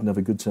birds didn't have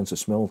a good sense of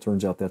smell.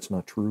 Turns out that's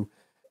not true.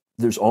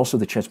 There's also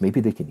the chance maybe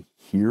they can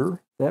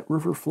hear that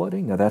river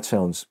flooding. Now that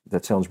sounds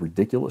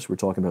ridiculous. We're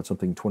talking about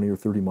something 20 or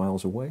 30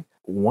 miles away.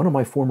 One of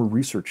my former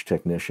research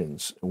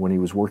technicians, when he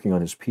was working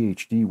on his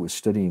PhD, was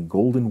studying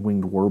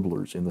golden-winged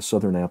warblers in the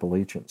southern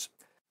Appalachians.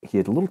 He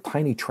had little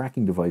tiny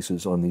tracking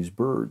devices on these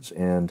birds,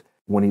 and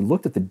when he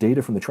looked at the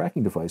data from the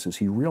tracking devices,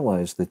 he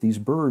realized that these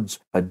birds,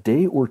 a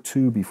day or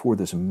two before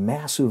this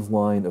massive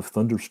line of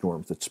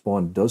thunderstorms that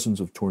spawned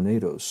dozens of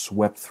tornadoes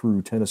swept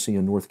through Tennessee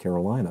and North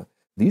Carolina,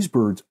 these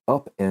birds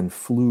up and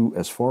flew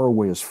as far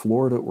away as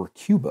Florida or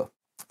Cuba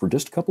for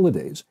just a couple of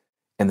days,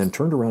 and then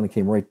turned around and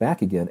came right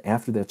back again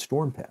after that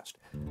storm passed.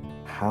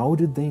 How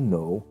did they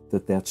know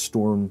that that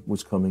storm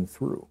was coming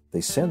through?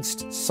 They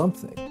sensed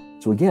something.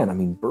 So again, I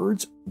mean,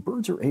 birds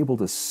are able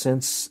to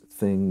sense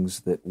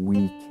things that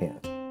we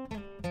can't.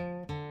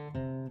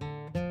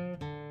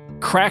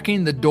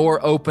 Cracking the door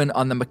open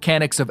on the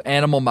mechanics of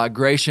animal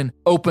migration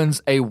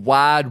opens a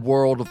wide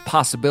world of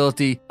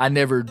possibility I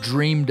never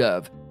dreamed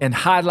of and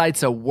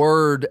highlights a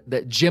word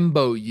that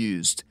Jimbo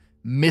used,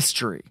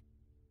 mystery.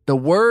 The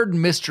word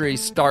mystery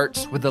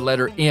starts with the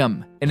letter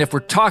M, and if we're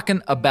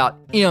talking about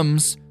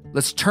M's,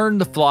 let's turn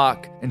the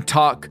flock and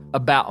talk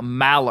about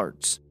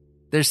mallards.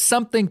 There's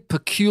something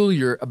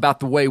peculiar about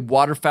the way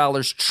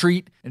waterfowlers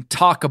treat and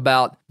talk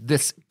about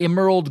this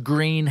emerald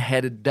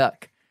green-headed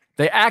duck.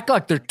 They act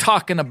like they're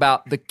talking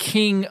about the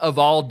king of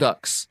all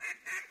ducks.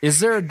 Is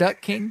there a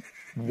duck king?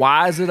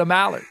 Why is it a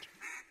mallard?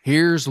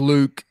 Here's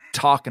Luke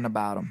talking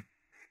about him.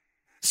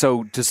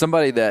 So to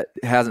somebody that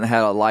hasn't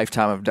had a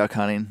lifetime of duck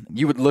hunting,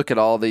 you would look at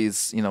all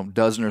these,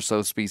 dozen or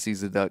so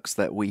species of ducks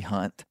that we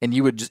hunt. And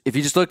you would just, if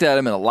you just looked at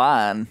them in a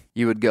line,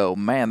 you would go,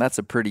 man, that's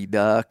a pretty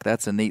duck.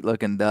 That's a neat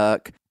looking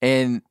duck.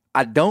 And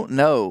I don't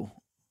know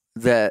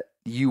that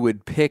you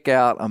would pick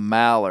out a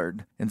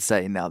mallard and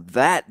say, now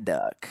that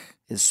duck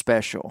is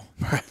special.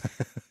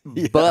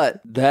 Yeah.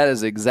 But that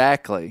is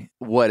exactly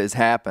what has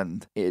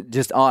happened. It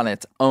just on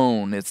its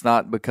own. It's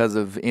not because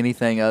of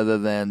anything other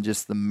than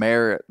just the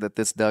merit that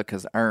this duck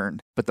has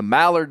earned. But the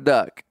mallard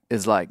duck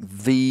is like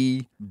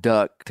the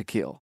duck to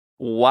kill.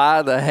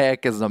 Why the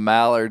heck is a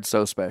mallard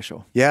so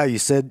special? Yeah, you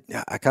said,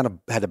 I kind of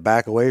had to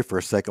back away for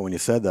a second when you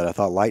said that. I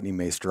thought lightning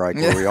may strike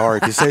where we are.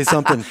 If you say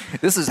something...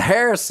 This is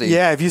heresy.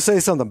 Yeah, if you say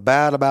something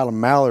bad about a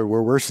mallard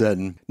where we're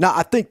sitting. Now,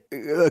 I think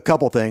a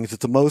couple things.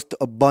 It's the most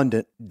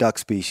abundant duck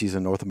species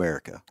in North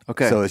America.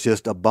 Okay. So it's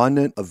just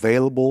abundant,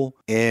 available,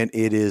 and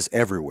it is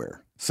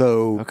everywhere.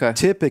 So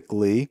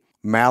typically...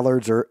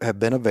 mallards have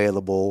been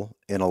available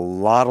in a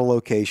lot of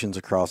locations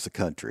across the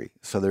country.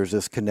 So there's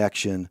this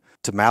connection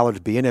to mallards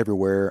being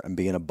everywhere and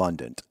being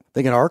abundant. I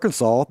think in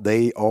Arkansas,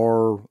 they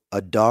are a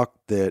duck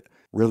that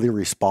really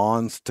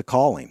responds to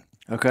calling.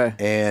 Okay.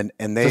 And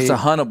so it's a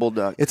huntable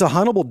duck. It's a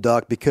huntable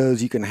duck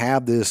because you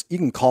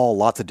can call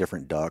lots of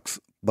different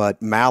ducks.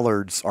 But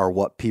mallards are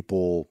what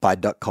people buy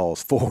duck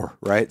calls for,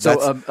 right? So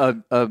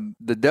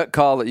the duck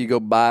call that you go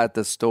buy at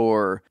the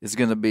store is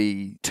going to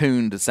be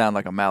tuned to sound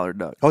like a mallard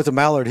duck. Oh, it's a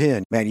mallard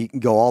hen. Man, you can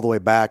go all the way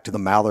back to the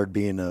mallard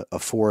being a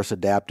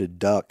forest-adapted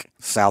duck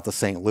south of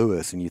St.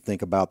 Louis, and you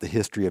think about the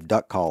history of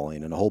duck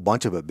calling, and a whole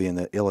bunch of it being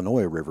the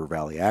Illinois River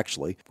Valley,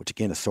 actually, which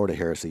again is sort of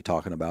heresy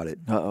talking about it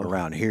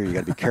around here. You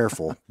got to be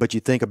careful. But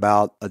you think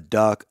about a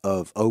duck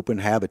of open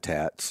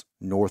habitats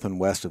north and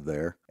west of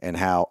there, and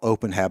how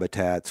open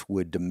habitats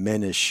would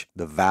diminish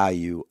the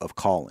value of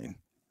calling.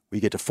 We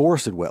get to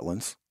forested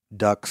wetlands,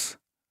 mallards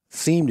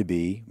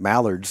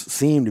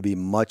seem to be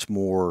much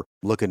more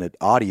looking at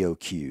audio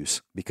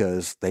cues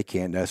because they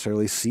can't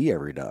necessarily see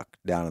every duck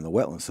down in the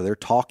wetlands. So they're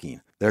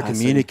talking. They're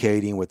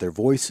communicating with their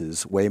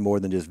voices way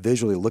more than just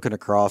visually looking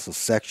across a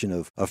section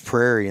of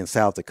prairie in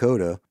South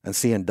Dakota and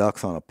seeing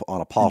ducks on a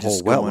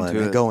pothole wetland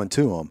and going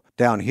to them.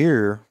 Down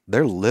here,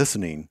 they're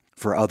listening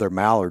for other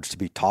mallards to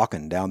be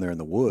talking down there in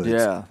the woods.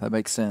 Yeah, that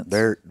makes sense.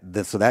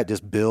 So that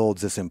just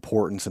builds this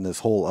importance and this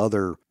whole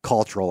other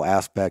cultural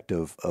aspect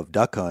of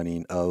duck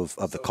hunting, of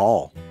the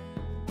call.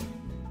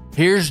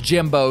 Here's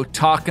Jimbo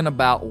talking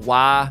about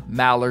why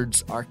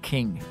mallards are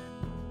king.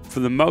 For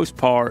the most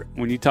part,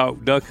 when you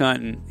talk duck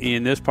hunting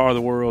in this part of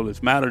the world,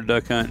 it's mallard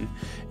duck hunting,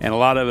 and a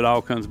lot of it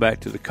all comes back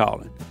to the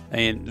calling.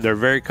 And they're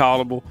very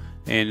callable.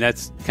 And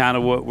that's kind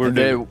of what we're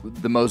doing. They're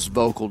the most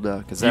vocal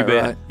duck, is that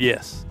right?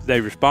 Yes. They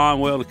respond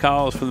well to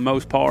calls for the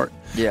most part.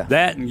 Yeah.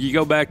 That, and you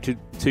go back to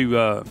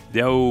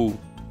the old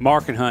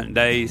market hunting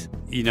days,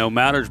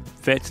 mallards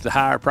fetched a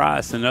higher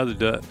price than other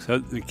ducks. So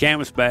the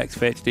canvasbacks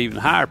fetched even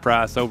a higher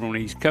price over on the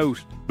East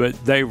Coast. But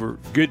they were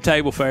good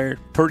table fare,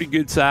 pretty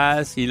good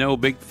size. A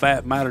big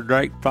fat mallard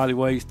drake probably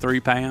weighs 3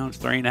 pounds,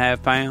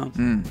 3.5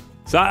 pounds.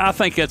 So I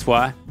think that's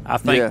why. I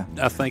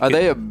think. Are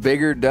they a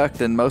bigger duck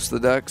than most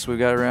of the ducks we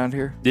got around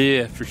here?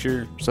 Yeah, for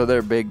sure. So they're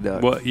a big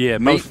duck. Well, yeah,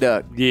 meat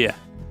duck. Yeah.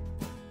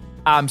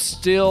 I'm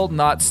still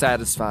not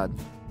satisfied.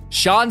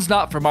 Sean's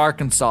not from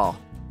Arkansas.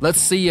 Let's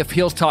see if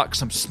he'll talk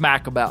some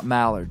smack about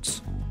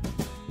mallards.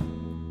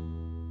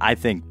 I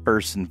think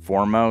first and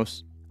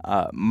foremost,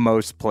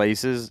 most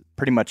places,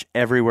 pretty much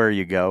everywhere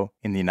you go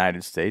in the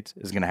United States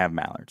is going to have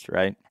mallards,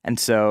 right? And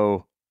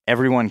so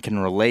everyone can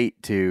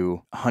relate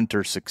to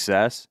hunter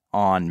success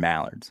on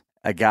mallards.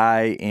 A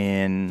guy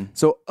in...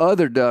 So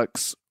other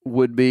ducks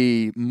would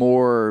be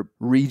more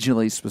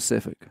regionally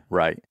specific.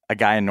 Right. A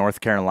guy in North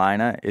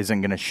Carolina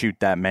isn't going to shoot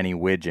that many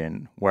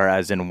widgeon,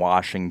 whereas in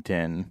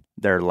Washington,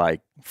 they're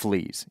like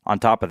fleas. On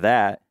top of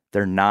that,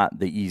 they're not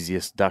the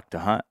easiest duck to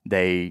hunt.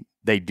 They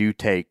do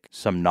take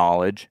some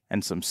knowledge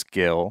and some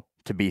skill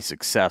to be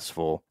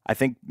successful. I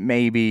think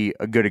maybe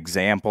a good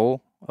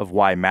example of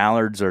why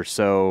mallards are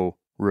so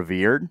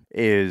revered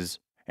is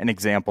an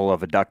example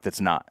of a duck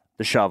that's not.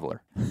 The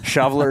shoveler.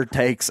 Shoveler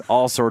takes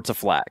all sorts of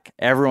flack.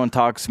 Everyone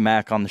talks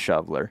smack on the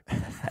shoveler.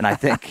 And I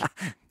think,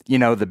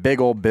 the big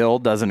old bill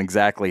doesn't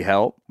exactly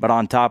help. But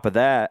on top of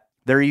that,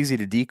 they're easy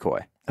to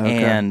decoy.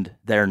 Okay. And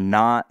they're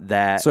not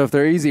that... So if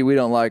they're easy, we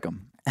don't like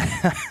them.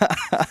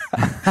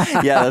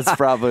 Yeah, that's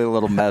probably a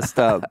little messed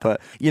up. But,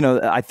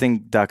 I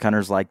think duck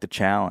hunters like the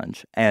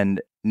challenge.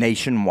 And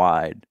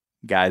nationwide,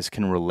 guys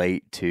can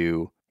relate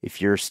to if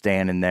you're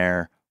standing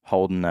there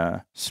holding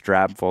a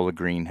strap full of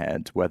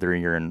greenheads, whether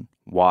you're in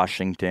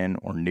Washington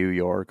or New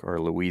York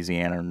or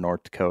Louisiana or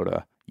North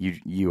Dakota,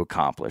 you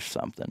accomplish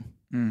something.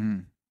 Mm-hmm.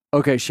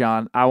 Okay,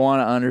 Sean, I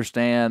want to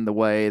understand the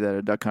way that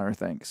a duck hunter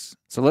thinks.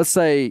 So let's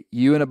say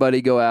you and a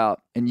buddy go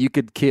out and you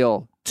could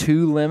kill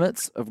 2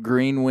 limits of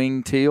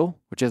green-winged teal,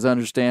 which as I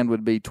understand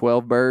would be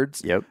 12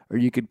 birds. Yep. Or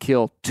you could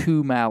kill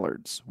 2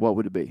 mallards. What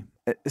would it be?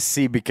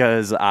 See,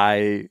 because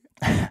I...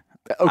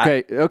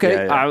 Okay.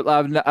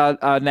 Yeah.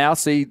 I now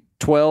see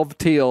 12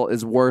 teal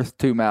is worth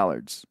 2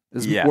 mallards.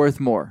 Is worth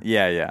more.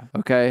 Yeah.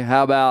 Okay.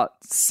 How about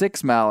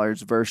 6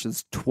 mallards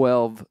versus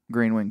 12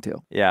 green-winged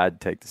teal? Yeah, I'd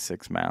take the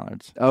 6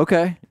 mallards.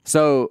 Okay.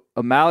 So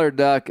a mallard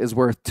duck is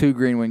worth 2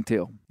 green-winged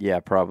teal.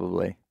 Yeah,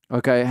 probably.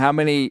 Okay. How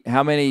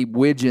many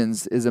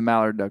widgeons is a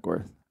mallard duck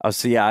worth? Oh,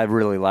 see, I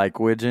really like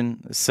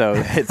widgeon, so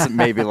it's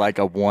maybe like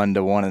a 1 to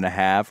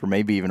 1.5, or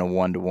maybe even a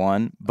 1 to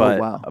 1.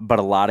 But but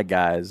a lot of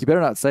guys, you better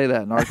not say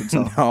that in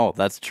Arkansas. No,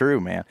 that's true,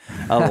 man.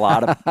 A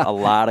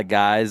lot of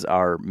guys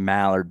are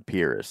mallard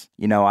purists.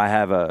 I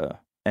have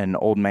an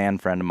old man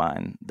friend of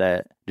mine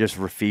that just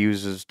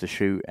refuses to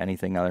shoot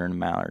anything other than a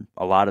mallard.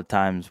 A lot of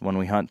times when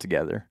we hunt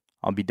together,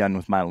 I'll be done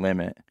with my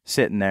limit,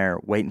 sitting there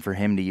waiting for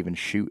him to even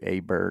shoot a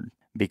bird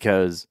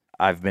because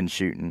I've been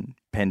shooting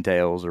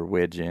pintails or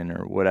widgeon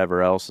or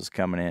whatever else is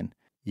coming in.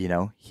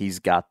 He's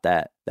got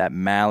that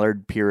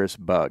mallard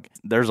purist bug.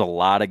 There's a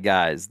lot of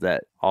guys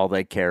that all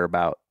they care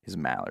about is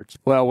mallards.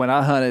 Well, when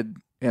I hunted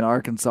in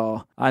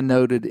Arkansas, I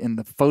noted in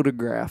the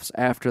photographs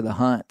after the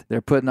hunt,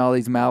 they're putting all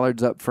these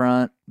mallards up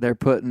front. They're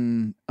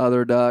putting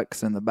other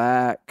ducks in the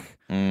back.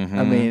 Mm-hmm.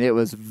 I mean, it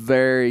was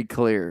very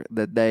clear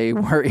that they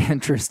were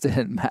interested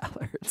in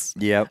mallards.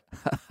 Yep.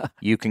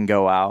 You can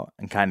go out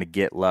and kind of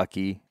get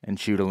lucky and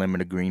shoot a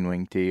limit of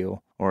green-winged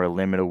teal or a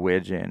limit of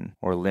widgeon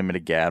or a limit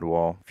of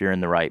gadwall. If you're in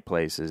the right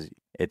places,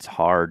 it's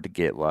hard to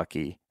get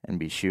lucky and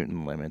be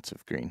shooting limits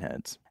of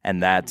greenheads.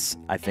 And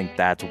I think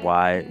that's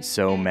why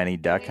so many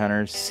duck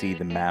hunters see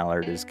the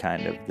mallard as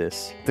kind of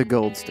the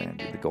gold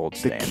standard. The gold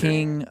standard. The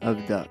king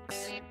of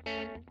ducks.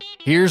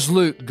 Here's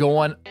Luke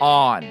going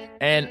on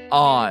and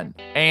on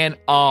and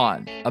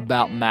on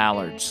about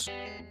mallards.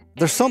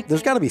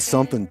 There's got to be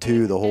something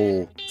to the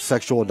whole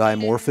sexual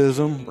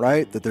dimorphism,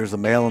 right? That there's a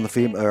male and the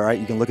female, right?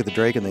 You can look at the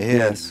drake and the hen,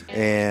 yes.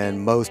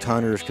 And most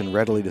hunters can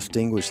readily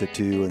distinguish the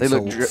two. And they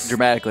look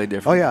dramatically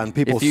different. Oh, yeah, and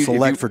people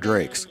select for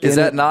drakes. Is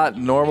that not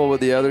normal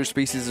with the other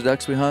species of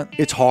ducks we hunt?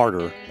 It's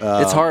harder.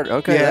 It's hard.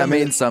 Okay, yeah, that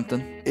means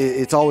something.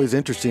 It's always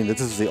interesting that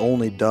this is the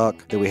only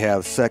duck that we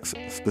have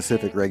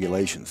sex-specific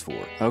regulations for.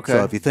 Okay.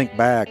 So if you think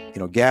back,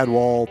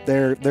 gadwall,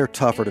 they're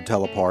tougher to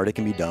tell apart. It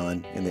can be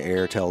done in the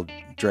air, tell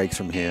drakes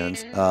from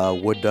hens,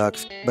 wood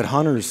ducks. But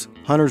hunters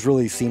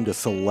really seem to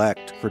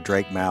select for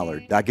drake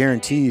mallard. I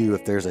guarantee you,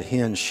 if there's a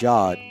hen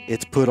shot,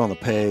 it's put on the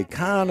peg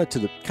kind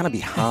of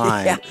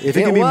behind. Yeah, if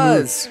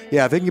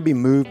it can be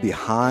moved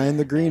behind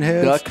the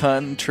greenheads. Duck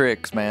hunting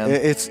tricks, man.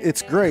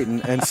 It's great,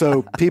 and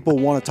so people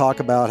want to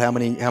talk about how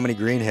many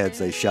greenheads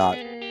they shot.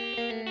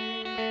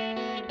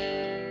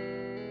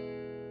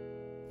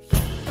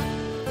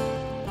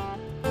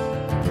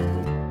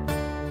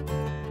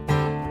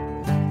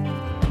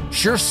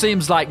 Sure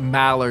seems like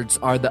mallards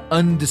are the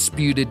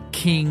undisputed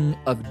king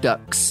of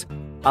ducks.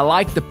 I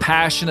like the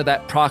passion of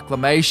that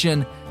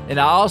proclamation, and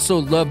I also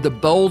love the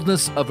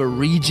boldness of a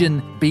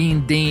region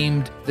being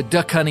deemed the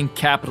duck hunting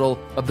capital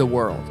of the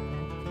world.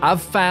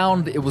 I've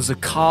found it was a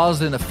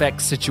cause and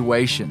effect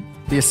situation.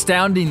 The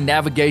astounding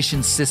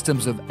navigation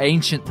systems of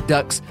ancient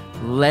ducks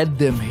led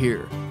them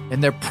here,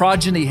 and their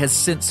progeny has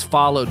since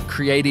followed,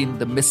 creating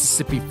the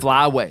Mississippi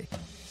Flyway.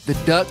 The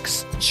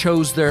ducks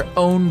chose their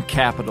own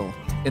capital,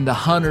 and the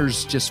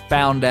hunters just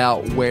found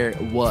out where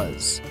it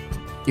was.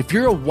 If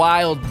you're a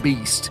wild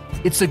beast,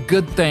 it's a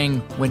good thing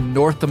when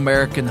North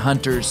American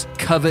hunters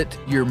covet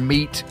your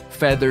meat,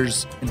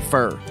 feathers, and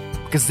fur.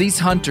 because these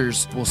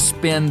hunters will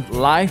spend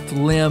life,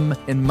 limb,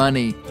 and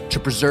money to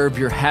preserve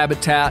your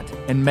habitat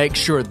and make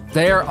sure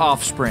their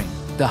offspring,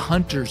 the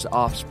hunter's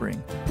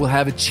offspring, will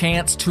have a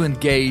chance to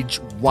engage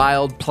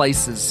wild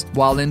places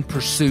while in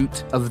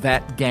pursuit of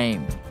that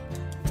game.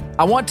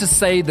 I want to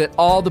say that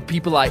all the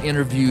people I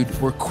interviewed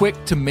were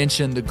quick to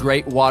mention the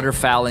great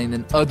waterfowling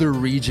in other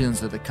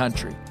regions of the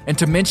country, and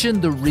to mention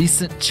the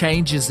recent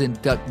changes in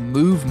duck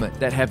movement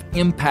that have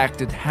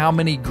impacted how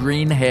many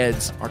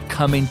greenheads are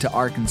coming to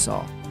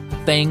Arkansas.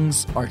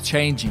 Things are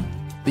changing.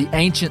 The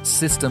ancient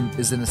system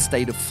is in a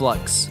state of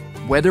flux.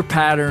 Weather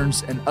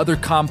patterns and other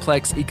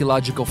complex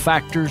ecological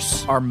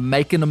factors are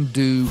making them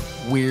do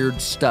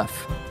weird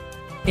stuff.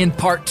 In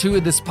part 2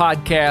 of this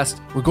podcast,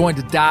 we're going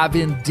to dive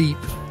in deep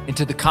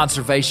into the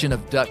conservation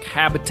of duck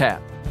habitat.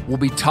 We'll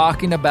be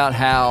talking about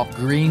how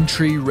green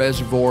tree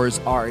reservoirs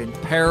are in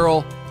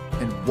peril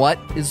and what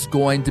is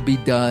going to be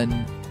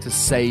done to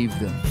save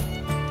them.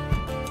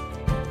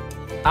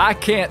 I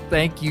can't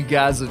thank you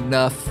guys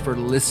enough for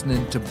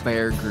listening to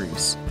Bear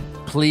Grease.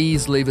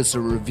 Please leave us a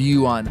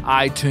review on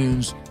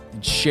iTunes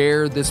and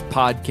share this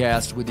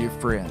podcast with your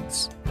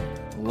friends.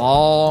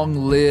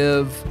 Long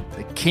live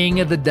the king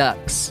of the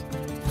ducks,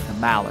 the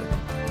mallard.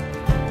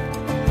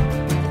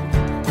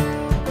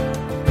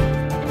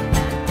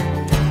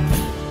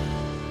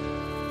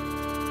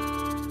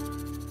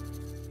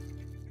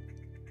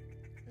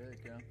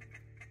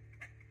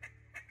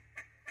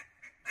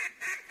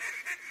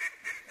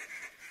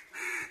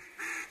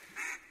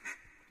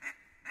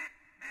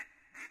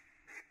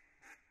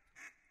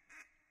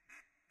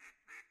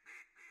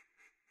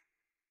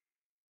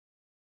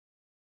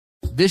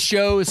 This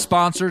show is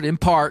sponsored in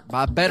part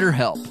by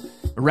BetterHelp.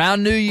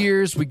 Around New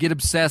Year's, we get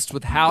obsessed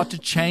with how to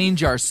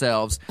change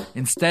ourselves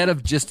instead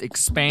of just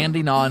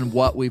expanding on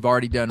what we've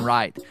already done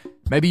right.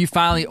 Maybe you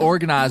finally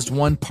organized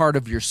one part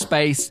of your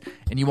space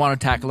and you want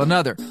to tackle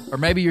another. Or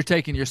maybe you're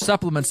taking your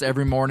supplements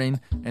every morning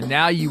and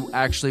now you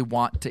actually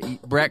want to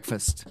eat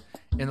breakfast.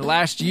 In the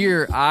last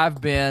year, I've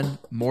been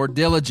more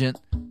diligent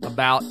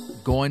about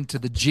going to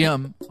the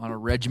gym on a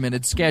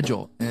regimented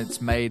schedule, and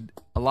it's made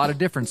a lot of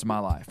difference in my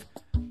life.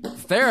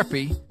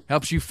 Therapy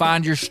helps you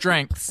find your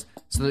strengths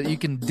so that you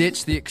can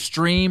ditch the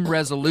extreme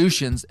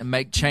resolutions and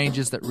make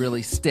changes that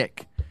really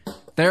stick.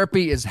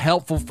 Therapy is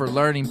helpful for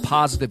learning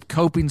positive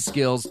coping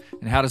skills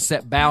and how to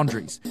set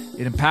boundaries.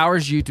 It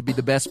empowers you to be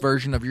the best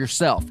version of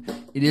yourself.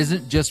 It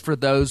isn't just for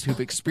those who've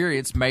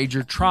experienced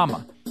major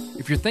trauma.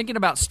 If you're thinking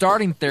about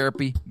starting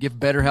therapy, give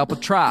BetterHelp a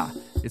try.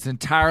 It's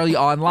entirely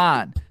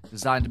online,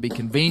 designed to be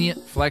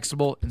convenient,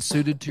 flexible, and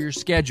suited to your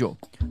schedule.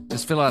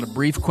 Just fill out a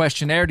brief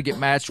questionnaire to get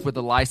matched with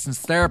a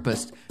licensed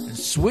therapist and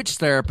switch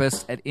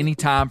therapists at any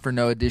time for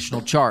no additional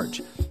charge.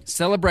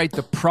 Celebrate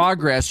the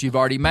progress you've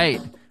already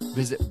made.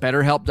 Visit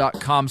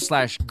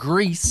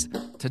BetterHelp.com/grease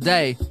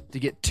today to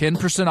get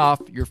 10% off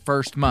your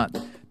first month.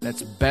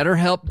 That's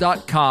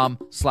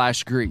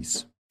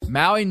BetterHelp.com/grease.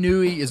 Maui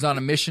Nui is on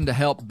a mission to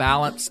help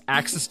balance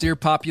axis deer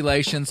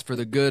populations for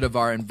the good of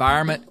our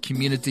environment,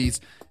 communities,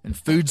 and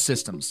food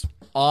systems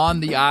on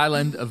the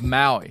island of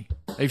Maui.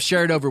 They've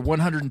shared over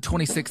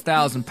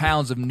 126,000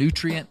 pounds of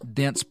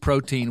nutrient-dense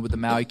protein with the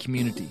Maui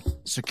community.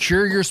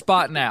 Secure your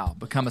spot now.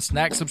 Become a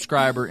snack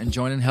subscriber and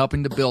join in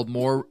helping to build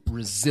more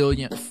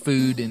resilient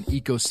food and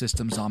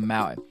ecosystems on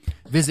Maui.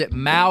 Visit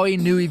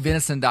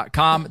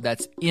MauiNuiVenison.com.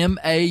 That's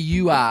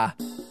MAUINUI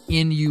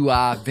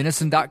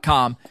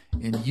venison.com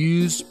and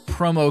use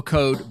promo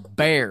code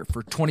BEAR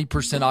for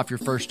 20% off your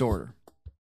first order.